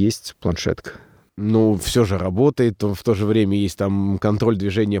есть планшетка. Все же работает, в то же время есть там контроль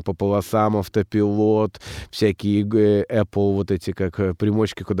движения по полосам, автопилот, всякие Apple вот эти как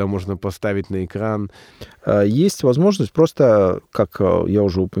примочки, куда можно поставить на экран. Есть возможность просто, как я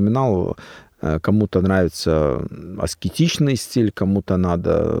уже упоминал, кому-то нравится аскетичный стиль, кому-то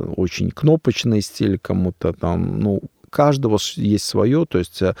надо очень кнопочный стиль, кому-то там, каждого есть свое, то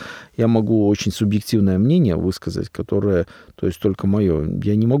есть я могу очень субъективное мнение высказать, которое, то есть только мое.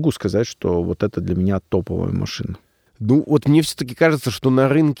 Я не могу сказать, что вот это для меня топовая машина. Мне все-таки кажется, что на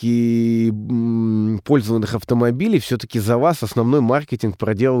рынке пользованных автомобилей все-таки за вас основной маркетинг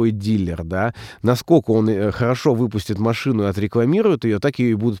проделывает дилер, да? Насколько он хорошо выпустит машину и отрекламирует ее, так ее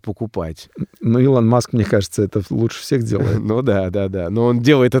и будут покупать. Илон Маск, мне кажется, это лучше всех делает. Да. Но он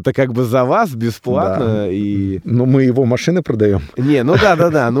делает это за вас, бесплатно. Да. И... мы его машины продаем.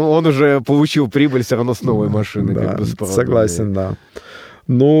 Да. Он уже получил прибыль все равно с новой машины. Да, согласен, да.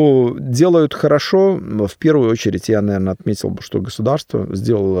 Делают хорошо. В первую очередь я, наверное, отметил бы, что государство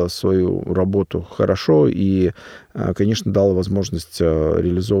сделало свою работу хорошо и, конечно, дало возможность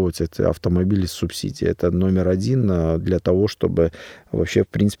реализовывать эти автомобили с субсидией. Это номер один для того, чтобы вообще, в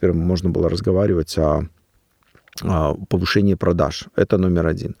принципе, можно было разговаривать о повышении продаж. Это номер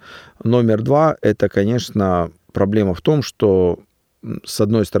один. Номер два, это, конечно, проблема в том, что с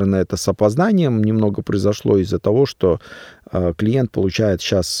одной стороны, это с опозданием немного произошло из-за того, что клиент получает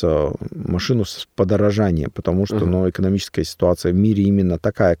сейчас машину с подорожанием, потому что экономическая ситуация в мире именно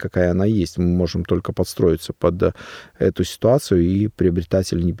такая, какая она есть. Мы можем только подстроиться под эту ситуацию и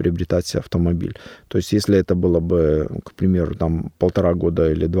приобретать или не приобретать автомобиль. То есть, если это было бы, к примеру, 1,5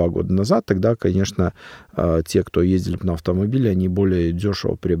 года или 2 года назад, тогда, конечно, те, кто ездили на автомобиле, они более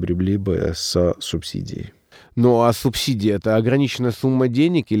дешево приобрели бы с субсидией. А субсидия — это ограниченная сумма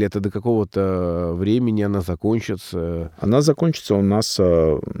денег или это до какого-то времени она закончится? Она закончится. У нас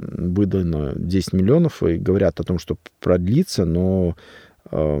выдано 10 миллионов, и говорят о том, что продлится, но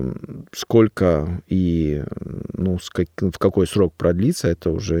сколько и в какой срок продлится,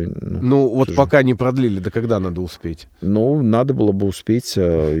 это уже... пока не продлили, до когда надо успеть? Надо было бы успеть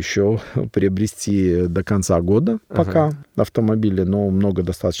еще приобрести до конца года пока автомобили, но много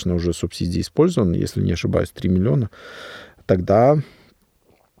достаточно уже субсидий использовано, если не ошибаюсь, 3 миллиона. Тогда,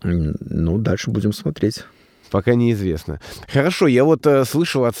 дальше будем смотреть. Пока неизвестно. Хорошо, я вот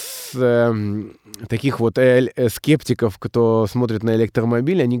слышал от таких вот скептиков, кто смотрит на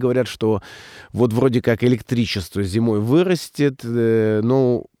электромобили, они говорят, что вот вроде как электричество зимой вырастет,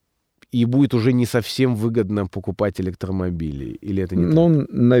 но и будет уже не совсем выгодно покупать электромобили. Или это не так? Ну,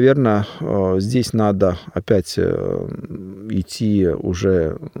 наверное, здесь надо опять идти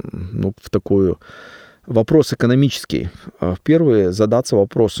уже в такую... Вопрос экономический. Первый, задаться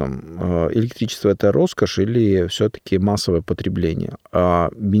вопросом, электричество — это роскошь или все-таки массовое потребление?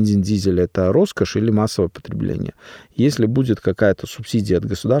 А бензин, дизель — это роскошь или массовое потребление? Если будет какая-то субсидия от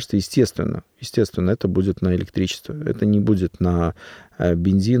государства, естественно, это будет на электричество. Это не будет на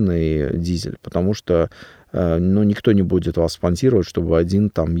бензин и дизель, потому что никто не будет вас спонсировать, чтобы вы один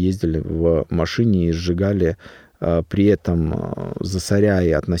там ездили в машине и сжигали, при этом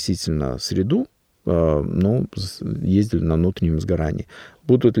засоряя относительно среду, ездили на внутреннем сгорании.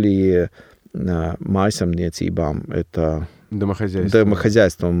 Будут ли mājasemniecībām, это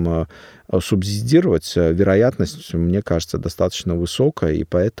домохозяйством субсидировать, вероятность, мне кажется, достаточно высокая, и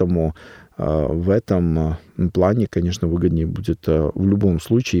поэтому в этом плане, конечно, выгоднее будет в любом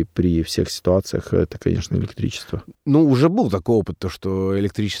случае при всех ситуациях, это, конечно, электричество. Ну, уже был такой опыт, то, что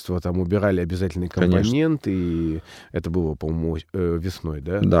электричество там убирали обязательный компонент, и это было, по-моему, весной,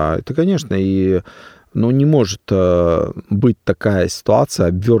 да? Да, это, конечно, и не может быть такая ситуация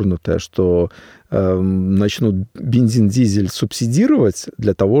обвернутая, что начнут бензин, дизель субсидировать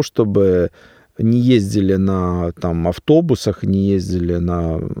для того, чтобы не ездили на автобусах, не ездили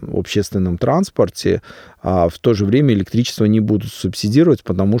на общественном транспорте, а в то же время электричество не будут субсидировать,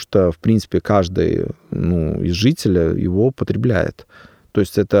 потому что, в принципе, каждый из жителей его потребляет. То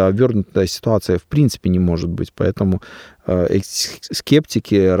есть это обвернутая ситуация в принципе не может быть. Поэтому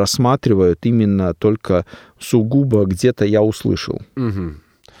скептики рассматривают именно только сугубо где-то я услышал. Угу.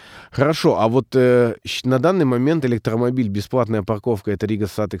 Хорошо, а вот на данный момент электромобиль, бесплатная парковка — это Рига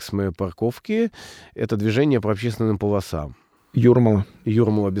Сатексме парковки, это движение по общественным полосам.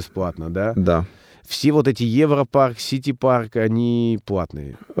 Юрмала бесплатно, да? Да. Все вот эти Европарк, Сити-парк, они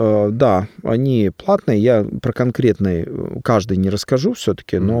платные? Да, они платные. Я про конкретный каждый не расскажу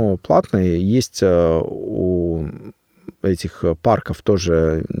все-таки, но платные. Есть у этих парков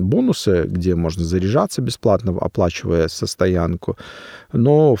тоже бонусы, где можно заряжаться бесплатно, оплачивая стоянку.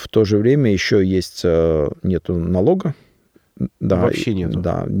 Но в то же время еще есть нету налога. Да, вообще нету?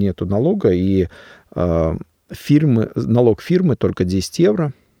 Да, нету налога. И налог фирмы только 10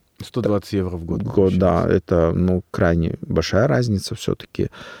 евро. 120 евро в год. Да, это крайне большая разница все-таки.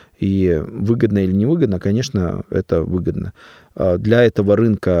 И выгодно или невыгодно, конечно, это выгодно. Для этого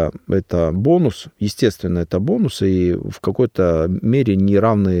рынка это бонус, естественно, это бонус, и в какой-то мере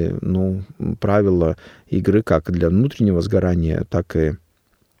неравные правила игры как для внутреннего сгорания, так и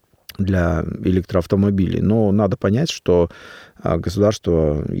для электроавтомобилей. Но надо понять, что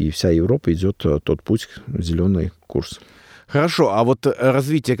государство и вся Европа идет тот путь, зеленый курс. Хорошо, а вот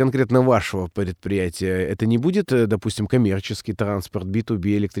развитие конкретно вашего предприятия, это не будет, допустим, коммерческий транспорт,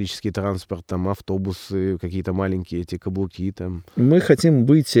 B2B, электрический транспорт, автобусы, какие-то маленькие эти каблуки там? Мы хотим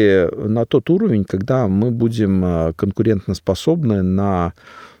быть на тот уровень, когда мы будем конкурентоспособны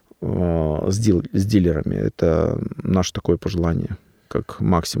с дилерами. Это наше такое пожелание, как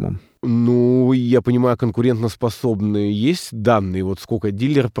максимум. Я понимаю, конкурентоспособные есть данные? Вот сколько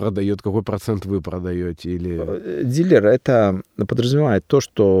дилер продает, какой процент вы продаете? Или... Дилер — это подразумевает то,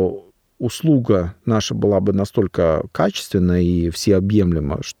 что услуга наша была бы настолько качественна и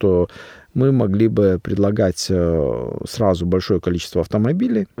всеобъемлема, что мы могли бы предлагать сразу большое количество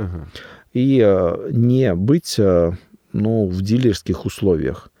автомобилей и не быть в дилерских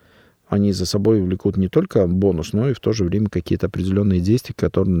условиях. Они за собой влекут не только бонус, но и в то же время какие-то определенные действия,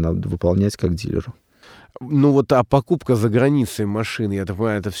 которые надо выполнять как дилеру. А покупка за границей машин, я так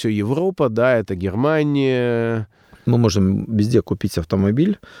понимаю, это все Европа, да, это Германия? Мы можем везде купить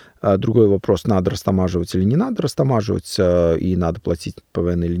автомобиль. Другой вопрос, надо растамаживать или не надо растамаживать, и надо платить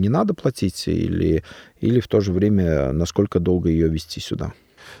ПВН или не надо платить, или в то же время, насколько долго ее везти сюда.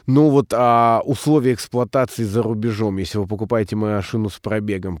 Условия эксплуатации за рубежом, если вы покупаете машину с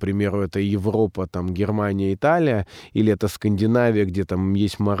пробегом, к примеру, это Европа, Германия, Италия, или это Скандинавия, где там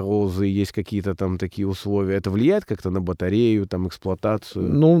есть морозы, есть какие-то там такие условия, это влияет как-то на батарею, эксплуатацию?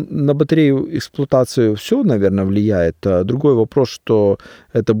 На батарею, эксплуатацию все, наверное, влияет. Другой вопрос, что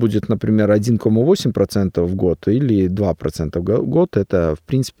это будет, например, 1,8% в год или 2% в год, это, в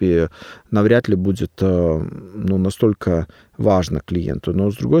принципе, навряд ли будет настолько важно клиенту.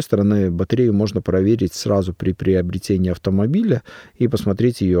 Но, с другой стороны, батарею можно проверить сразу при приобретении автомобиля и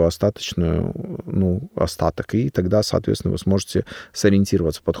посмотреть ее остаток. И тогда, соответственно, вы сможете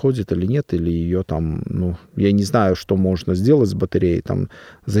сориентироваться, подходит или нет, или ее там, я не знаю, что можно сделать с батареей. Там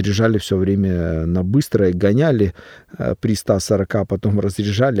заряжали все время на быстрое, гоняли при 140, потом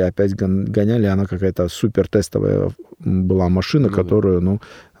разряжали, опять гоняли. Она какая-то супер тестовая была машина, которую,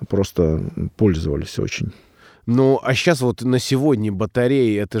 просто пользовались очень. Ну, а сейчас вот на сегодня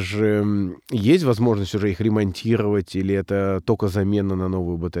батареи, это же есть возможность уже их ремонтировать, или это только замена на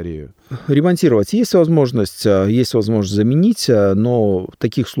новую батарею? Ремонтировать есть возможность заменить, но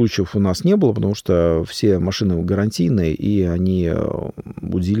таких случаев у нас не было, потому что все машины гарантийные, и они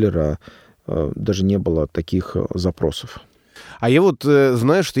у дилера даже не было таких запросов. А я вот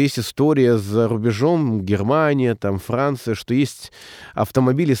знаю, что есть история за рубежом, Германия, там, Франция, что есть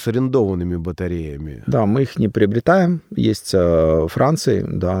автомобили с арендованными батареями. Да, мы их не приобретаем. Есть в Франции,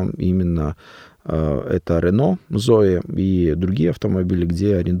 да, именно это Renault, Zoe и другие автомобили,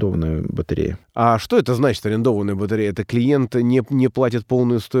 где арендованная батарея. А что это значит, арендованная батарея? Это клиент не платит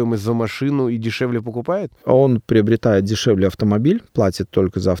полную стоимость за машину и дешевле покупает? Он приобретает дешевле автомобиль, платит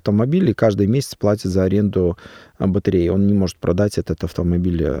только за автомобиль, и каждый месяц платит за аренду батареи. Он не может продать этот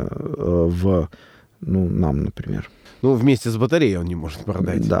автомобиль нам, например. Вместе с батареей он не может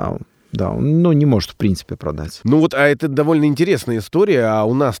продать. Да, он не может, в принципе, продать. А это довольно интересная история, а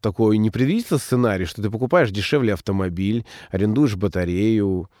у нас такой не предвидится сценарий, что ты покупаешь дешевле автомобиль, арендуешь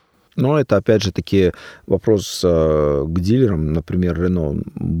батарею. Но это, опять же, таки вопрос к дилерам. Например, Renault,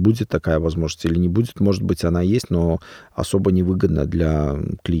 будет такая возможность или не будет? Может быть, она есть, но особо невыгодна для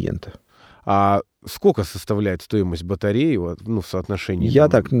клиента. А сколько составляет стоимость батареи в соотношении? Я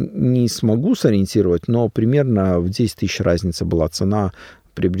так не смогу сориентировать, но примерно в 10 тысяч разница была цена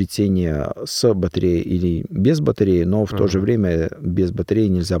приобретения с батареей или без батареи, но в то же время без батареи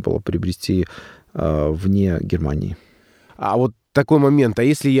нельзя было приобрести вне Германии. А вот такой момент, а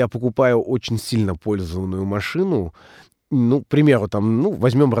если я покупаю очень сильно пользованную машину, к примеру,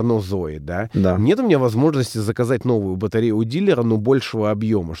 возьмем Renault Zoe, да? Да. Нет у меня возможности заказать новую батарею у дилера, но большего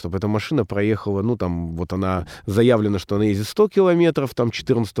объема, чтобы эта машина проехала, она заявлено, что она ездит 100 километров,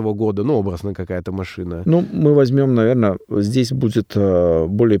 2014 года, образно какая-то машина. Мы возьмем, наверное, здесь будет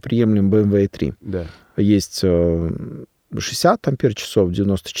более приемлем BMW 3. Да. Есть 60 ампер-часов,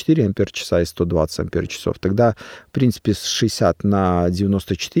 94 ампер-часа и 120 ампер-часов. Тогда, в принципе, с 60 на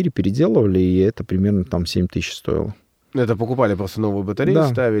 94 переделывали, и это примерно 7 тысяч стоило. Это покупали просто новую батарею,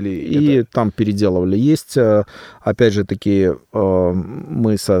 ставили. И там переделывали. Есть, опять же таки,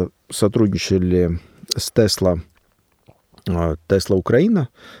 мы сотрудничали с Tesla Украина,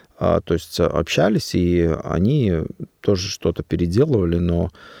 то есть общались, и они тоже что-то переделывали,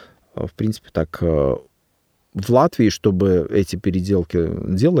 но, в принципе, так в Латвии, чтобы эти переделки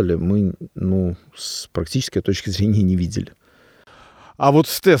делали, мы, с практической точки зрения не видели. А вот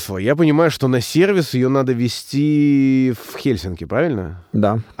с Tesla, я понимаю, что на сервис ее надо везти в Хельсинки, правильно?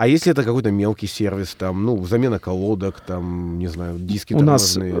 Да. А если это какой-то мелкий сервис, замена колодок, не знаю, диски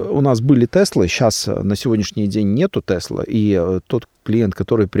тормозные? У нас были Теслы, сейчас на сегодняшний день нету Тесла, и тот клиент,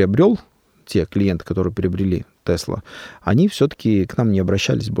 который приобрел, те клиенты, которые приобрели Тесла, они все-таки к нам не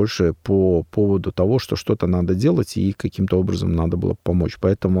обращались больше по поводу того, что что-то надо делать и каким-то образом надо было помочь.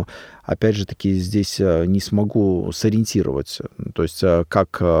 Поэтому, опять же таки, здесь не смогу сориентировать. То есть,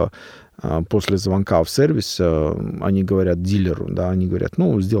 как после звонка в сервис они говорят дилеру, да, они говорят,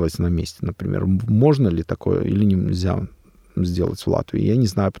 сделайте на месте, например. Можно ли такое или нельзя сделать в Латвии? Я не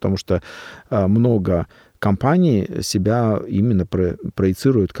знаю, потому что много компаний себя именно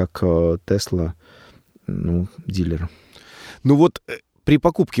проецируют как Tesla, дилера. При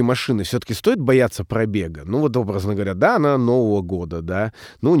покупке машины все-таки стоит бояться пробега? Образно говоря, да, она нового года, да,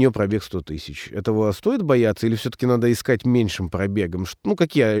 у нее пробег 100 тысяч. Этого стоит бояться или все-таки надо искать меньшим пробегом?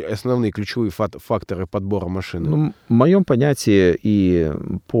 Какие основные ключевые факторы подбора машины? В моем понятии и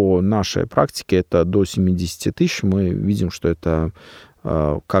по нашей практике это до 70 тысяч. Мы видим, что это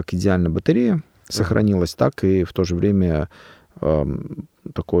как идеальная батарея сохранилась, так и в то же время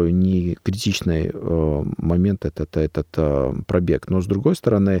такой не критичный момент этот пробег. Но, с другой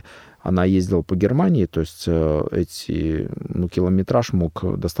стороны, она ездила по Германии, то есть километраж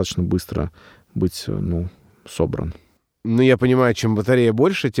мог достаточно быстро быть собран. Я понимаю, чем батарея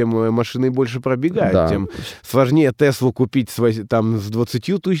больше, тем машины больше пробегают, да. Тем сложнее Теслу купить с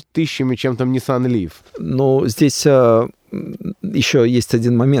 20 тысячами, чем Nissan Leaf. Здесь еще есть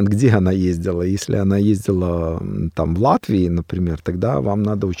один момент, где она ездила. Если она ездила в Латвии, например, тогда вам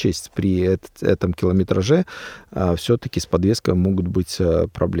надо учесть, при этом километраже все-таки с подвеской могут быть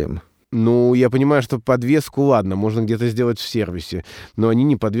проблемы. Ну, я понимаю, что подвеску, ладно, можно где-то сделать в сервисе, но они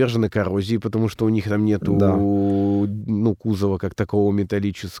не подвержены коррозии, потому что у них там нету, Да. ну, кузова как такого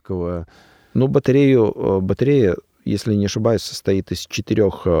металлического. Ну, батарея, если не ошибаюсь, состоит из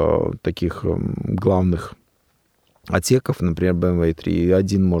 4 таких главных отсеков, например, BMW 3, и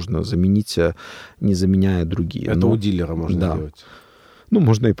один можно заменить, не заменяя другие. Это у дилера можно да. сделать. Ну,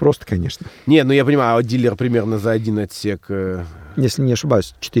 можно и просто, конечно. Не, ну я понимаю, а дилер примерно за один отсек... Если не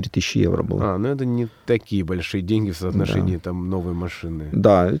ошибаюсь, 4000 евро было. ну это не такие большие деньги в соотношении там новой машины.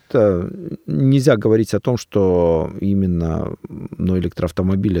 Да, это нельзя говорить о том, что именно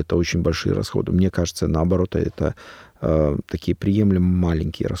электроавтомобиль — это очень большие расходы. Мне кажется, наоборот, это такие приемлемо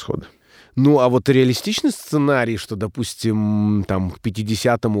маленькие расходы. Ну, а вот реалистичный сценарий, что, допустим, там, к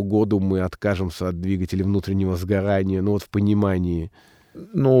 50-му году мы откажемся от двигателей внутреннего сгорания, ну, вот в понимании...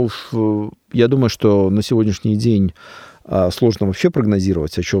 Ну, я думаю, что на сегодняшний день сложно вообще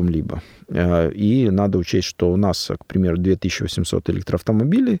прогнозировать о чем-либо. И надо учесть, что у нас, к примеру, 2800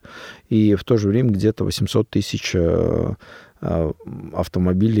 электроавтомобилей, и в то же время где-то 800 тысяч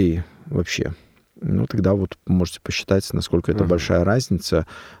автомобилей вообще. Ну, тогда вот можете посчитать, насколько это большая разница.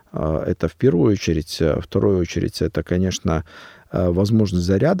 Это в первую очередь. В вторую очередь, это, конечно, возможность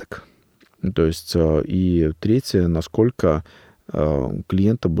зарядок. То есть, и третье, насколько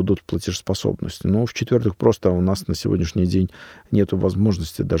клиента будут платежеспособности. Но в-четвертых, просто у нас на сегодняшний день нет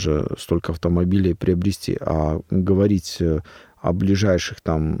возможности даже столько автомобилей приобрести. А говорить о ближайших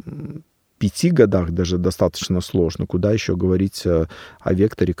там 5 годах даже достаточно сложно. Куда еще говорить о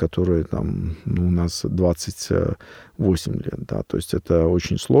векторе, который там, у нас 28 лет. Да? То есть это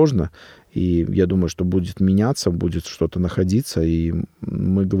очень сложно. И я думаю, что будет меняться, будет что-то находиться. И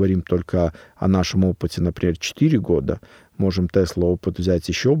мы говорим только о нашем опыте, например, 4 года. Можем Tesla опыт взять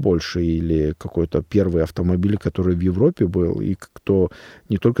еще больше, или какой-то первый автомобиль, который в Европе был, и кто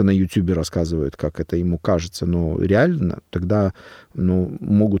не только на YouTube рассказывает, как это ему кажется, но реально тогда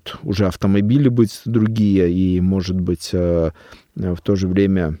могут уже автомобили быть другие, и, может быть, в то же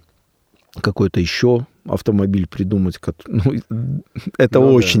время какой-то еще автомобиль придумать. Это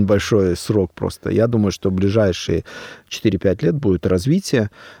очень большой срок просто. Я думаю, что в ближайшие 4-5 лет будет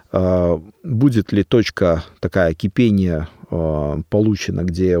развитие. Будет ли точка такая кипения получена,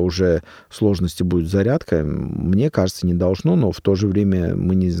 где уже сложности будет зарядка, мне кажется, не должно, но в то же время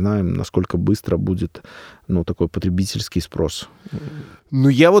мы не знаем, насколько быстро будет такой потребительский спрос. Ну,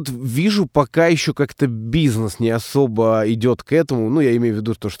 я вот вижу, пока еще как-то бизнес не особо идет к этому. Ну, я имею в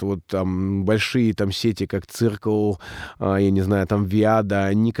виду то, что вот там большие там сети, как Циркл, я не знаю, там Виада,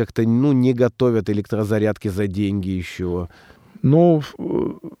 они как-то, не готовят электрозарядки за деньги еще. Ну,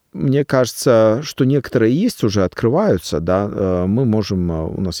 мне кажется, что некоторые есть уже, открываются, да. Мы можем,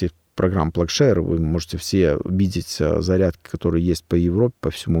 у нас есть программа PlugShare, вы можете все видеть зарядки, которые есть по Европе, по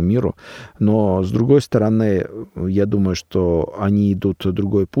всему миру. Но, с другой стороны, я думаю, что они идут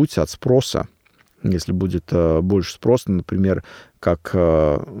другой путь от спроса. Если будет больше спроса, например, как,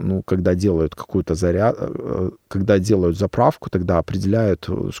 когда делают какую-то когда делают заправку, тогда определяют,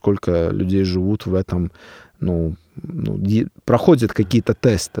 сколько людей живут в этом, проходят какие-то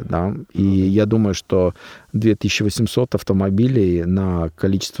тесты, да, и я думаю, что 2800 автомобилей на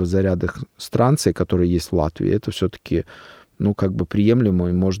количество зарядных станций, которые есть в Латвии, это все-таки, приемлемо,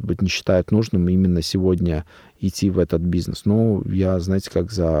 и, может быть, не считают нужным именно сегодня идти в этот бизнес. Но я, знаете,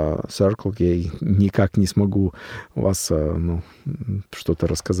 как за Circle, я никак не смогу вас, что-то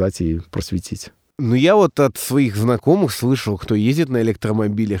рассказать и просветить. Ну, я вот от своих знакомых слышал, кто ездит на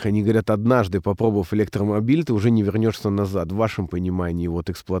электромобилях, они говорят, однажды попробовав электромобиль, ты уже не вернешься назад, в вашем понимании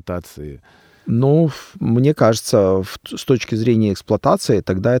эксплуатации. Мне кажется, с точки зрения эксплуатации,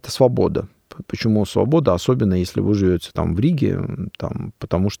 тогда это свобода. Почему свобода? Особенно, если вы живете там в Риге,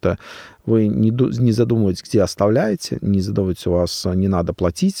 потому что вы не задумываетесь, где оставляете, не задумываетесь, у вас не надо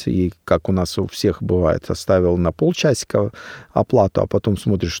платить, и как у нас у всех бывает, оставил на полчасика оплату, а потом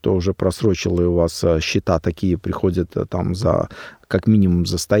смотришь, что уже просрочил, и у вас счета такие приходят там как минимум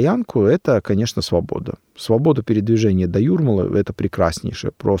за стоянку, это, конечно, свобода. Свобода передвижения до Юрмалы — это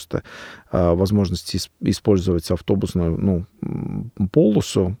прекраснейшее. Просто возможность использовать автобусную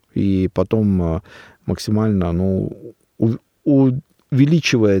полосу, и потом максимально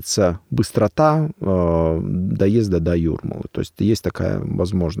увеличивается быстрота доезда до Юрмалы. То есть есть такая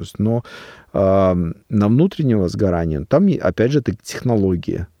возможность. Но на внутреннего сгорания, там, опять же,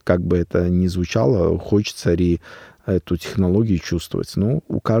 технология. Как бы это ни звучало, хочется ли эту технологию чувствовать. Ну,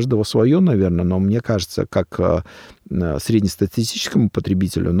 у каждого свое, наверное, но мне кажется, как среднестатистическому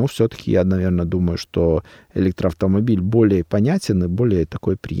потребителю, но все-таки я, наверное, думаю, что электроавтомобиль более понятен и более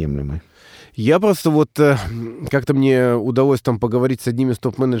такой приемлемый. Я просто вот как-то мне удалось там поговорить с одним из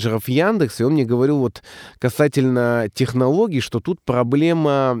топ-менеджеров Яндекса, и он мне говорил вот касательно технологий, что тут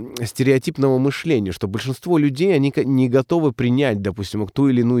проблема стереотипного мышления, что большинство людей, они не готовы принять, допустим, ту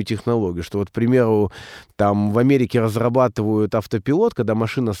или иную технологию, что вот, к примеру, там в Америке разрабатывают автопилот, когда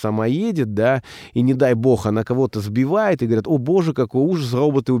машина сама едет, да, и не дай бог она кого-то сбивает, и говорят: о боже, какой ужас,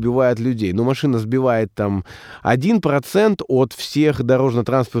 роботы убивают людей. Но машина сбивает там 1% от всех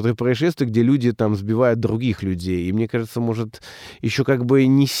дорожно-транспортных происшествий, где люди там сбивают других людей. И мне кажется, может, еще как бы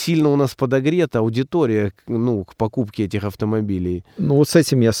не сильно у нас подогрета аудитория, ну, к покупке этих автомобилей. Ну, вот с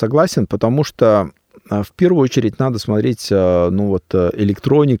этим я согласен, потому что в первую очередь надо смотреть, ну, вот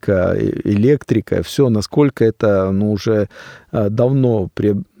электроника, электрика, все, насколько это, ну, уже давно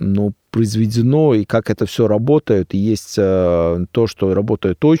произведено, и как это все работает. И есть то, что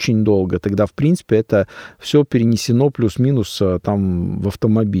работает очень долго, тогда, в принципе, это все перенесено плюс-минус там в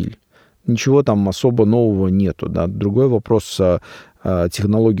автомобиль. Ничего там особо нового нету, да. Другой вопрос,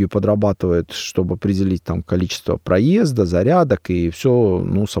 технологию подрабатывает, чтобы определить там количество проезда, зарядок и все,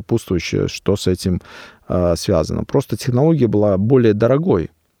 ну, сопутствующее, что с этим связано. Просто технология была более дорогой,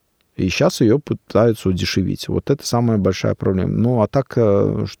 и сейчас ее пытаются удешевить. Вот это самая большая проблема. Ну, а так,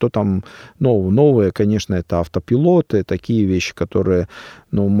 что там нового? Новое, конечно, это автопилоты, такие вещи, которые,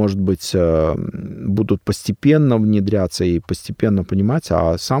 ну, может быть, будут постепенно внедряться и постепенно понимать,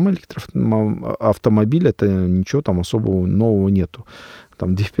 а сам электроавтомобиль, это ничего там особого нового нету.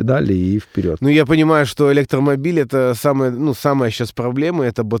 Там 2 педали и вперед. Ну, я понимаю, что электромобиль — это самая сейчас проблема,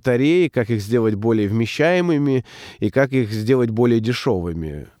 это батареи, как их сделать более вмещаемыми и как их сделать более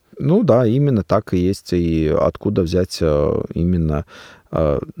дешевыми. Ну да, именно так и есть. И откуда взять именно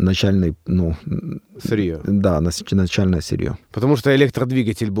начальный, ну... Сырье. Да, начальное сырье. Потому что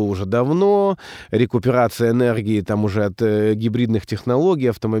электродвигатель был уже давно, рекуперация энергии там уже от гибридных технологий,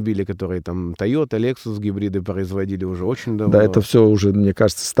 автомобилей, которые там Toyota, Lexus гибриды производили уже очень давно. Да, это все уже, мне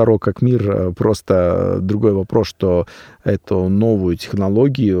кажется, старо как мир. Просто другой вопрос, что эту новую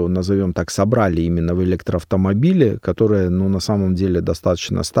технологию, назовем так, собрали именно в электроавтомобиле, которая, ну, на самом деле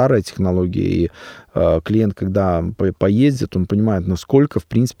достаточно старая технология, и клиент, когда поездит, он понимает, насколько, в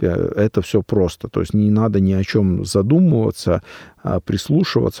принципе, это все просто. То есть не надо ни о чем задумываться,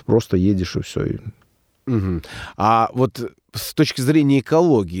 прислушиваться, просто едешь и все. Угу. А вот с точки зрения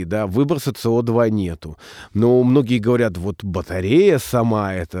экологии, да, выброса СО2 нету. Но многие говорят, вот батарея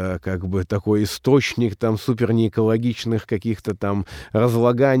сама — это как бы такой источник там супер неэкологичных каких-то там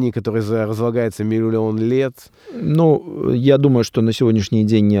разлаганий, которые разлагаются миллион лет. Ну, я думаю, что на сегодняшний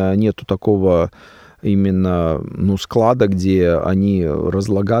день нету такого именно, ну, склада, где они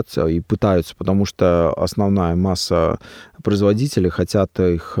разлагаются и пытаются, потому что основная масса производителей хотят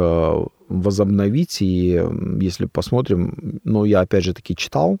их возобновить, и если посмотрим, ну, я опять же таки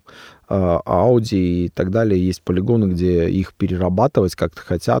читал, Audi и так далее, есть полигоны, где их перерабатывать как-то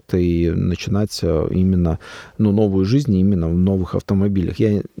хотят и начинать именно, ну, новую жизнь именно в новых автомобилях.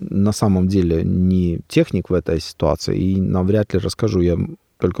 Я на самом деле не техник в этой ситуации и навряд ли расскажу. Я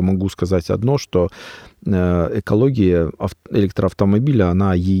только могу сказать одно, что экология электроавтомобиля,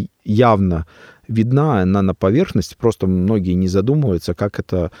 она явно видна, она на поверхности, просто многие не задумываются, как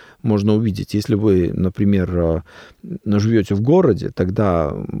это можно увидеть. Если вы, например, живете в городе,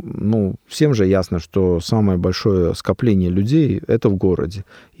 тогда, ну, всем же ясно, что самое большое скопление людей — это в городе.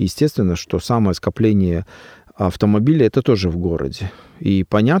 И естественно, что самое скопление автомобилей — это тоже в городе. И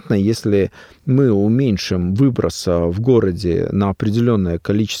понятно, если мы уменьшим выброс в городе на определенное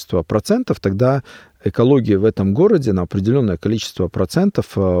количество процентов, тогда экология в этом городе на определенное количество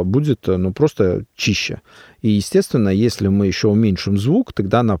процентов будет, ну, просто чище. И, естественно, если мы еще уменьшим звук,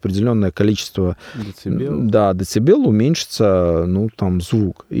 тогда на определенное количество децибел уменьшится, ну, там,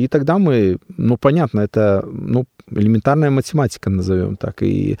 звук. И тогда мы, ну, понятно, это, ну, элементарная математика, назовем так.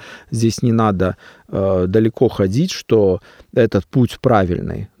 И здесь не надо далеко ходить, что этот путь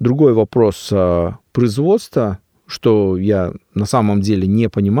правильный. Другой вопрос производства, что я на самом деле не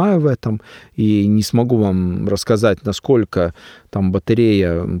понимаю в этом и не смогу вам рассказать, насколько там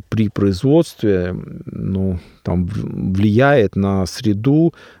батарея при производстве, ну, там, влияет на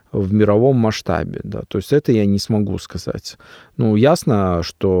среду, в мировом масштабе. Да. То есть это я не смогу сказать. Ну, ясно,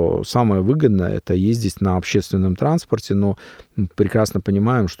 что самое выгодное — это ездить на общественном транспорте, но мы прекрасно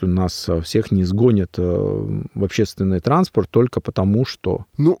понимаем, что нас всех не сгонят в общественный транспорт только потому, что...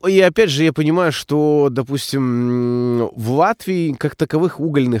 Ну, и опять же, я понимаю, что, допустим, в Латвии как таковых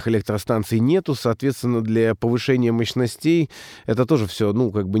угольных электростанций нету, соответственно, для повышения мощностей это тоже все,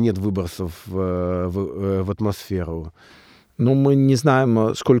 ну, как бы нет выбросов в атмосферу. Ну, мы не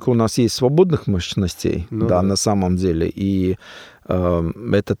знаем, сколько у нас есть свободных мощностей, Ну, да, да. на самом деле. И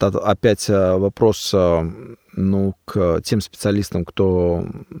это опять вопрос, ну, к тем специалистам, кто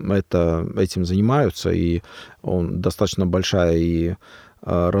этим занимаются, и он достаточно большая и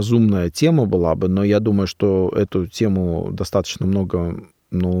разумная тема была бы, но я думаю, что эту тему достаточно много,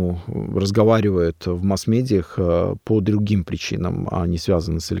 ну, разговаривают в масс-медиах по другим причинам, а не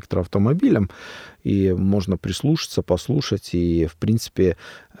связаны с электроавтомобилем. И можно прислушаться, послушать и, в принципе,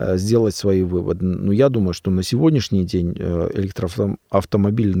 сделать свои выводы. Но я думаю, что на сегодняшний день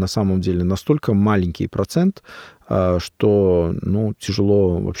электроавтомобиль на самом деле настолько маленький процент, что, ну,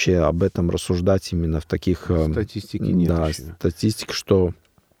 тяжело вообще об этом рассуждать именно в таких... Статистики нет. Да, еще. статистик, что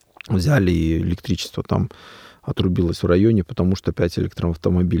взяли и электричество там отрубилось в районе, потому что 5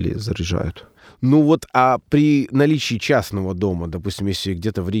 электроавтомобилей заряжают. Ну вот, а при наличии частного дома, допустим, если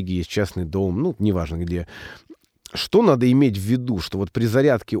где-то в Риге есть частный дом, ну, неважно где, что надо иметь в виду, что вот при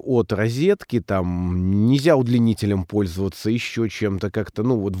зарядке от розетки там нельзя удлинителем пользоваться, еще чем-то как-то,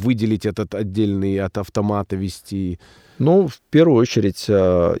 ну, вот выделить этот отдельный от автомата вести? Ну, в первую очередь,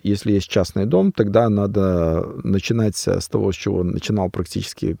 если есть частный дом, тогда надо начинать с того, с чего начинал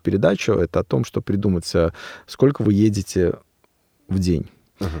практически передачу, это о том, что придумать, сколько вы едете в день.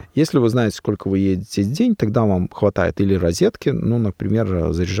 Если вы знаете, сколько вы едете в день, тогда вам хватает или розетки, ну,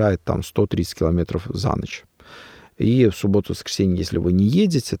 например, заряжает там 130 километров за ночь. И в субботу-воскресенье, если вы не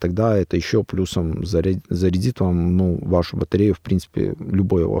едете, тогда это еще плюсом зарядит вам, ну, вашу батарею, в принципе,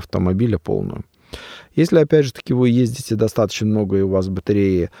 любого автомобиля полную. Если, опять же таки, вы ездите достаточно много, и у вас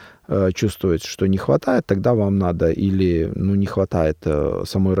батареи чувствуете, что не хватает, тогда вам надо, или, ну, не хватает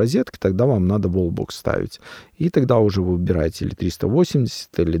самой розетки, тогда вам надо wallbox ставить. И тогда уже вы выбираете или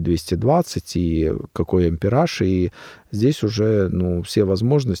 380, или 220, и какой ампераж, и здесь уже, ну, все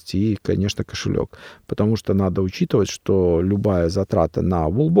возможности и, конечно, кошелек. Потому что надо учитывать, что любая затрата на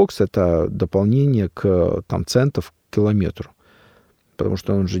wallbox — это дополнение к, там, центов к километру. Потому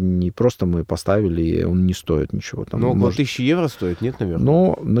что он же не просто мы поставили, и он не стоит ничего. Там, ну, около может... 1000 евро стоит, нет, наверное?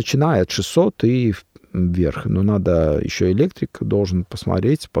 Но начиная от 600 и вверх. Но надо еще электрик должен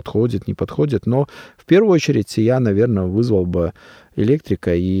посмотреть, подходит, не подходит. Но в первую очередь я, наверное, вызвал бы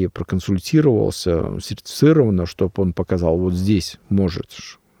электрика и проконсультировался сертифицированно, чтобы он показал, вот здесь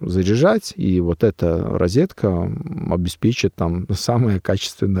можешь заряжать, и вот эта розетка обеспечит там самую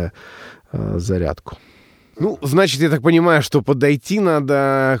качественную зарядку. Ну, значит, я так понимаю, что подойти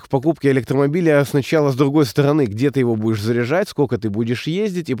надо к покупке электромобиля сначала с другой стороны. Где ты его будешь заряжать, сколько ты будешь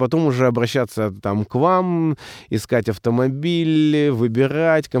ездить, и потом уже обращаться там к вам, искать автомобиль,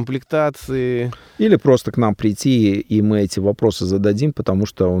 выбирать комплектации. Или просто к нам прийти, и мы эти вопросы зададим, потому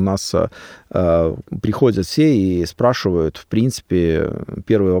что у нас приходят все и спрашивают, в принципе,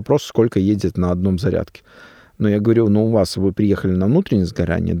 первый вопрос, сколько едет на одном зарядке. Но я говорю, ну, у вас, вы приехали на внутреннее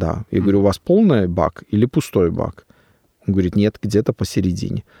сгорание, да. Я говорю, у вас полный бак или пустой бак? Он говорит, нет, где-то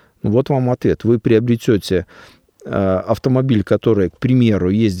посередине. Ну, вот вам ответ. Вы приобретете автомобиль, который, к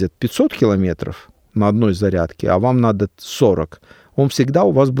примеру, ездит 500 километров на одной зарядке, а вам надо 40. Он всегда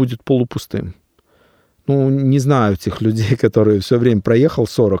у вас будет полупустым. Ну, не знаю тех людей, которые все время проехал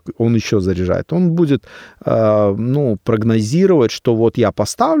 40, он еще заряжает. Он будет, ну, прогнозировать, что вот я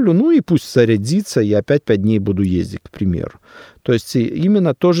поставлю, ну, и пусть зарядится, и опять 5 дней буду ездить, к примеру. То есть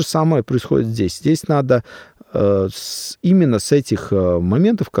именно то же самое происходит здесь. Здесь надо именно с этих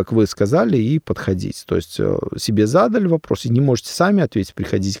моментов, как вы сказали, и подходить. То есть себе задали вопрос, и не можете сами ответить,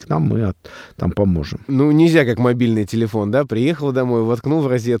 приходите к нам, мы там поможем. Ну, нельзя как мобильный телефон, да? Приехал домой, воткнул в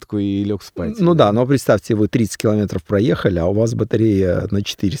розетку и лег спать. Ну да, но представьте, вы 30 километров проехали, а у вас батарея на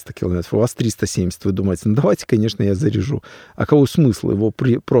 400 километров, у вас 370. Вы думаете, ну давайте, конечно, я заряжу. А какой смысл? Его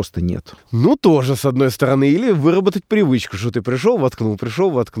просто нет. Ну, тоже, с одной стороны. Или выработать привычку, что ты пришел, воткнул, как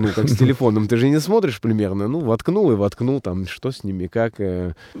с телефоном. Ты же не смотришь примерно, ну, воткнул и воткнул, там, что с ними, как...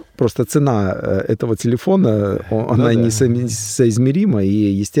 Просто цена этого телефона, она несоизмерима, и,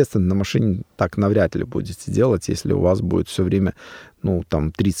 естественно, на машине так навряд ли будете делать, если у вас будет все время, ну,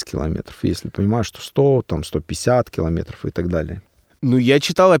 там, 30 километров. Если понимаешь, что 100, там, 150 километров и так далее. Ну, я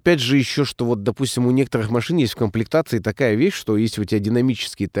читал, опять же, еще, что вот, допустим, у некоторых машин есть в комплектации такая вещь, что если у тебя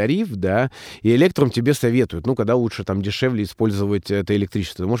динамический тариф, да, и Электром тебе советуют, ну, когда лучше там дешевле использовать это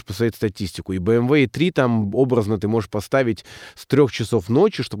электричество. Ты можешь посмотреть статистику. И BMW i3 там образно ты можешь поставить с 3 часов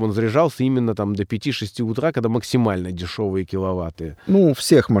ночи, чтобы он заряжался именно там до 5-6 утра, когда максимально дешевые киловатты. Ну, у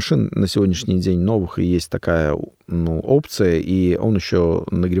всех машин на сегодняшний день новых и есть такая, ну, опция, и он еще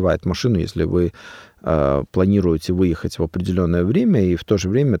нагревает машину, если вы планируете выехать в определенное время, и в то же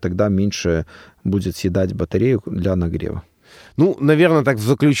время тогда меньше будет съедать батарею для нагрева. Ну, наверное, так в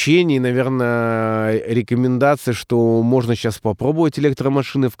заключении, наверное, рекомендация, что можно сейчас попробовать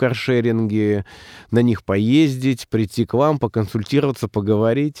электромашины в каршеринге, на них поездить, прийти к вам, поконсультироваться,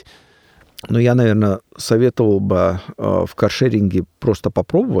 поговорить. Но я, наверное, советовал бы в каршеринге просто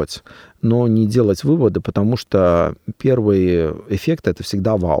попробовать, но не делать выводы, потому что первый эффект — это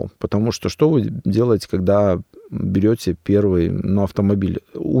всегда вау. Потому что вы делаете, когда берете первый автомобиль?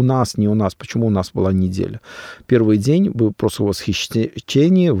 Не у нас. Почему у нас была неделя? Первый день вы просто в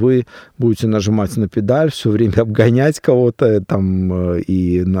восхищении, вы будете нажимать на педаль, все время обгонять кого-то там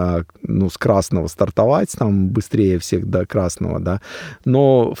и с красного стартовать, там быстрее всех до красного, да.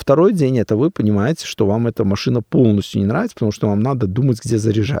 Но второй день это вы понимаете, что вам эта машина полностью не нравится, потому что вам надо думать, где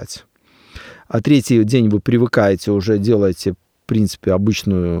заряжать. А третий день вы привыкаете, уже делаете, в принципе,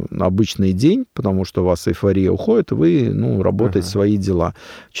 обычный день, потому что у вас эйфория уходит, и вы, работаете свои дела.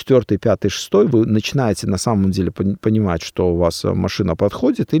 4, 5, 6 вы начинаете на самом деле понимать, что у вас машина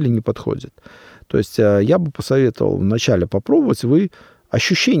подходит или не подходит. То есть я бы посоветовал вначале попробовать, вы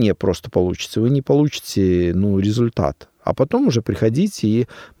ощущение просто получите, вы не получите, результат. А потом уже приходите, и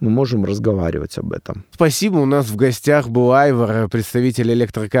мы можем разговаривать об этом. Спасибо. У нас в гостях был Айвар, представитель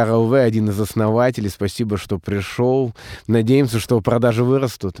Электрокар ЛВ, один из основателей. Спасибо, что пришел. Надеемся, что продажи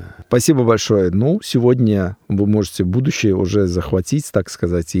вырастут. Спасибо большое. Сегодня вы можете будущее уже захватить, так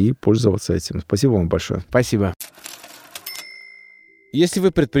сказать, и пользоваться этим. Спасибо вам большое. Спасибо. Если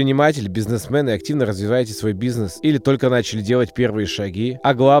вы предприниматель, бизнесмен и активно развиваете свой бизнес или только начали делать первые шаги,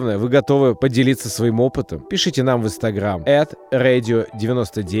 а главное, вы готовы поделиться своим опытом, пишите нам в Instagram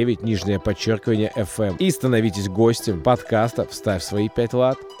 @radio99_FM и становитесь гостем подкаста «Вставь свои 5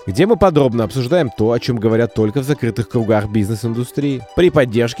 лат», где мы подробно обсуждаем то, о чем говорят только в закрытых кругах бизнес-индустрии, при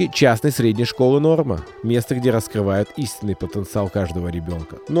поддержке частной средней школы «Норма», место, где раскрывают истинный потенциал каждого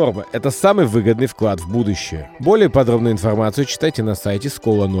ребенка. «Норма» — это самый выгодный вклад в будущее. Более подробную информацию читайте на сайте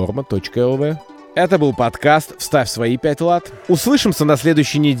skolanorma.lv. Это был подкаст «Вставь свои 5 лат». Услышимся на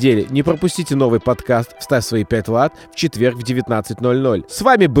следующей неделе. Не пропустите новый подкаст «Вставь свои 5 лат» в четверг в 19:00. С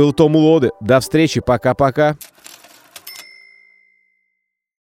вами был Том Лоде. До встречи. Пока-пока.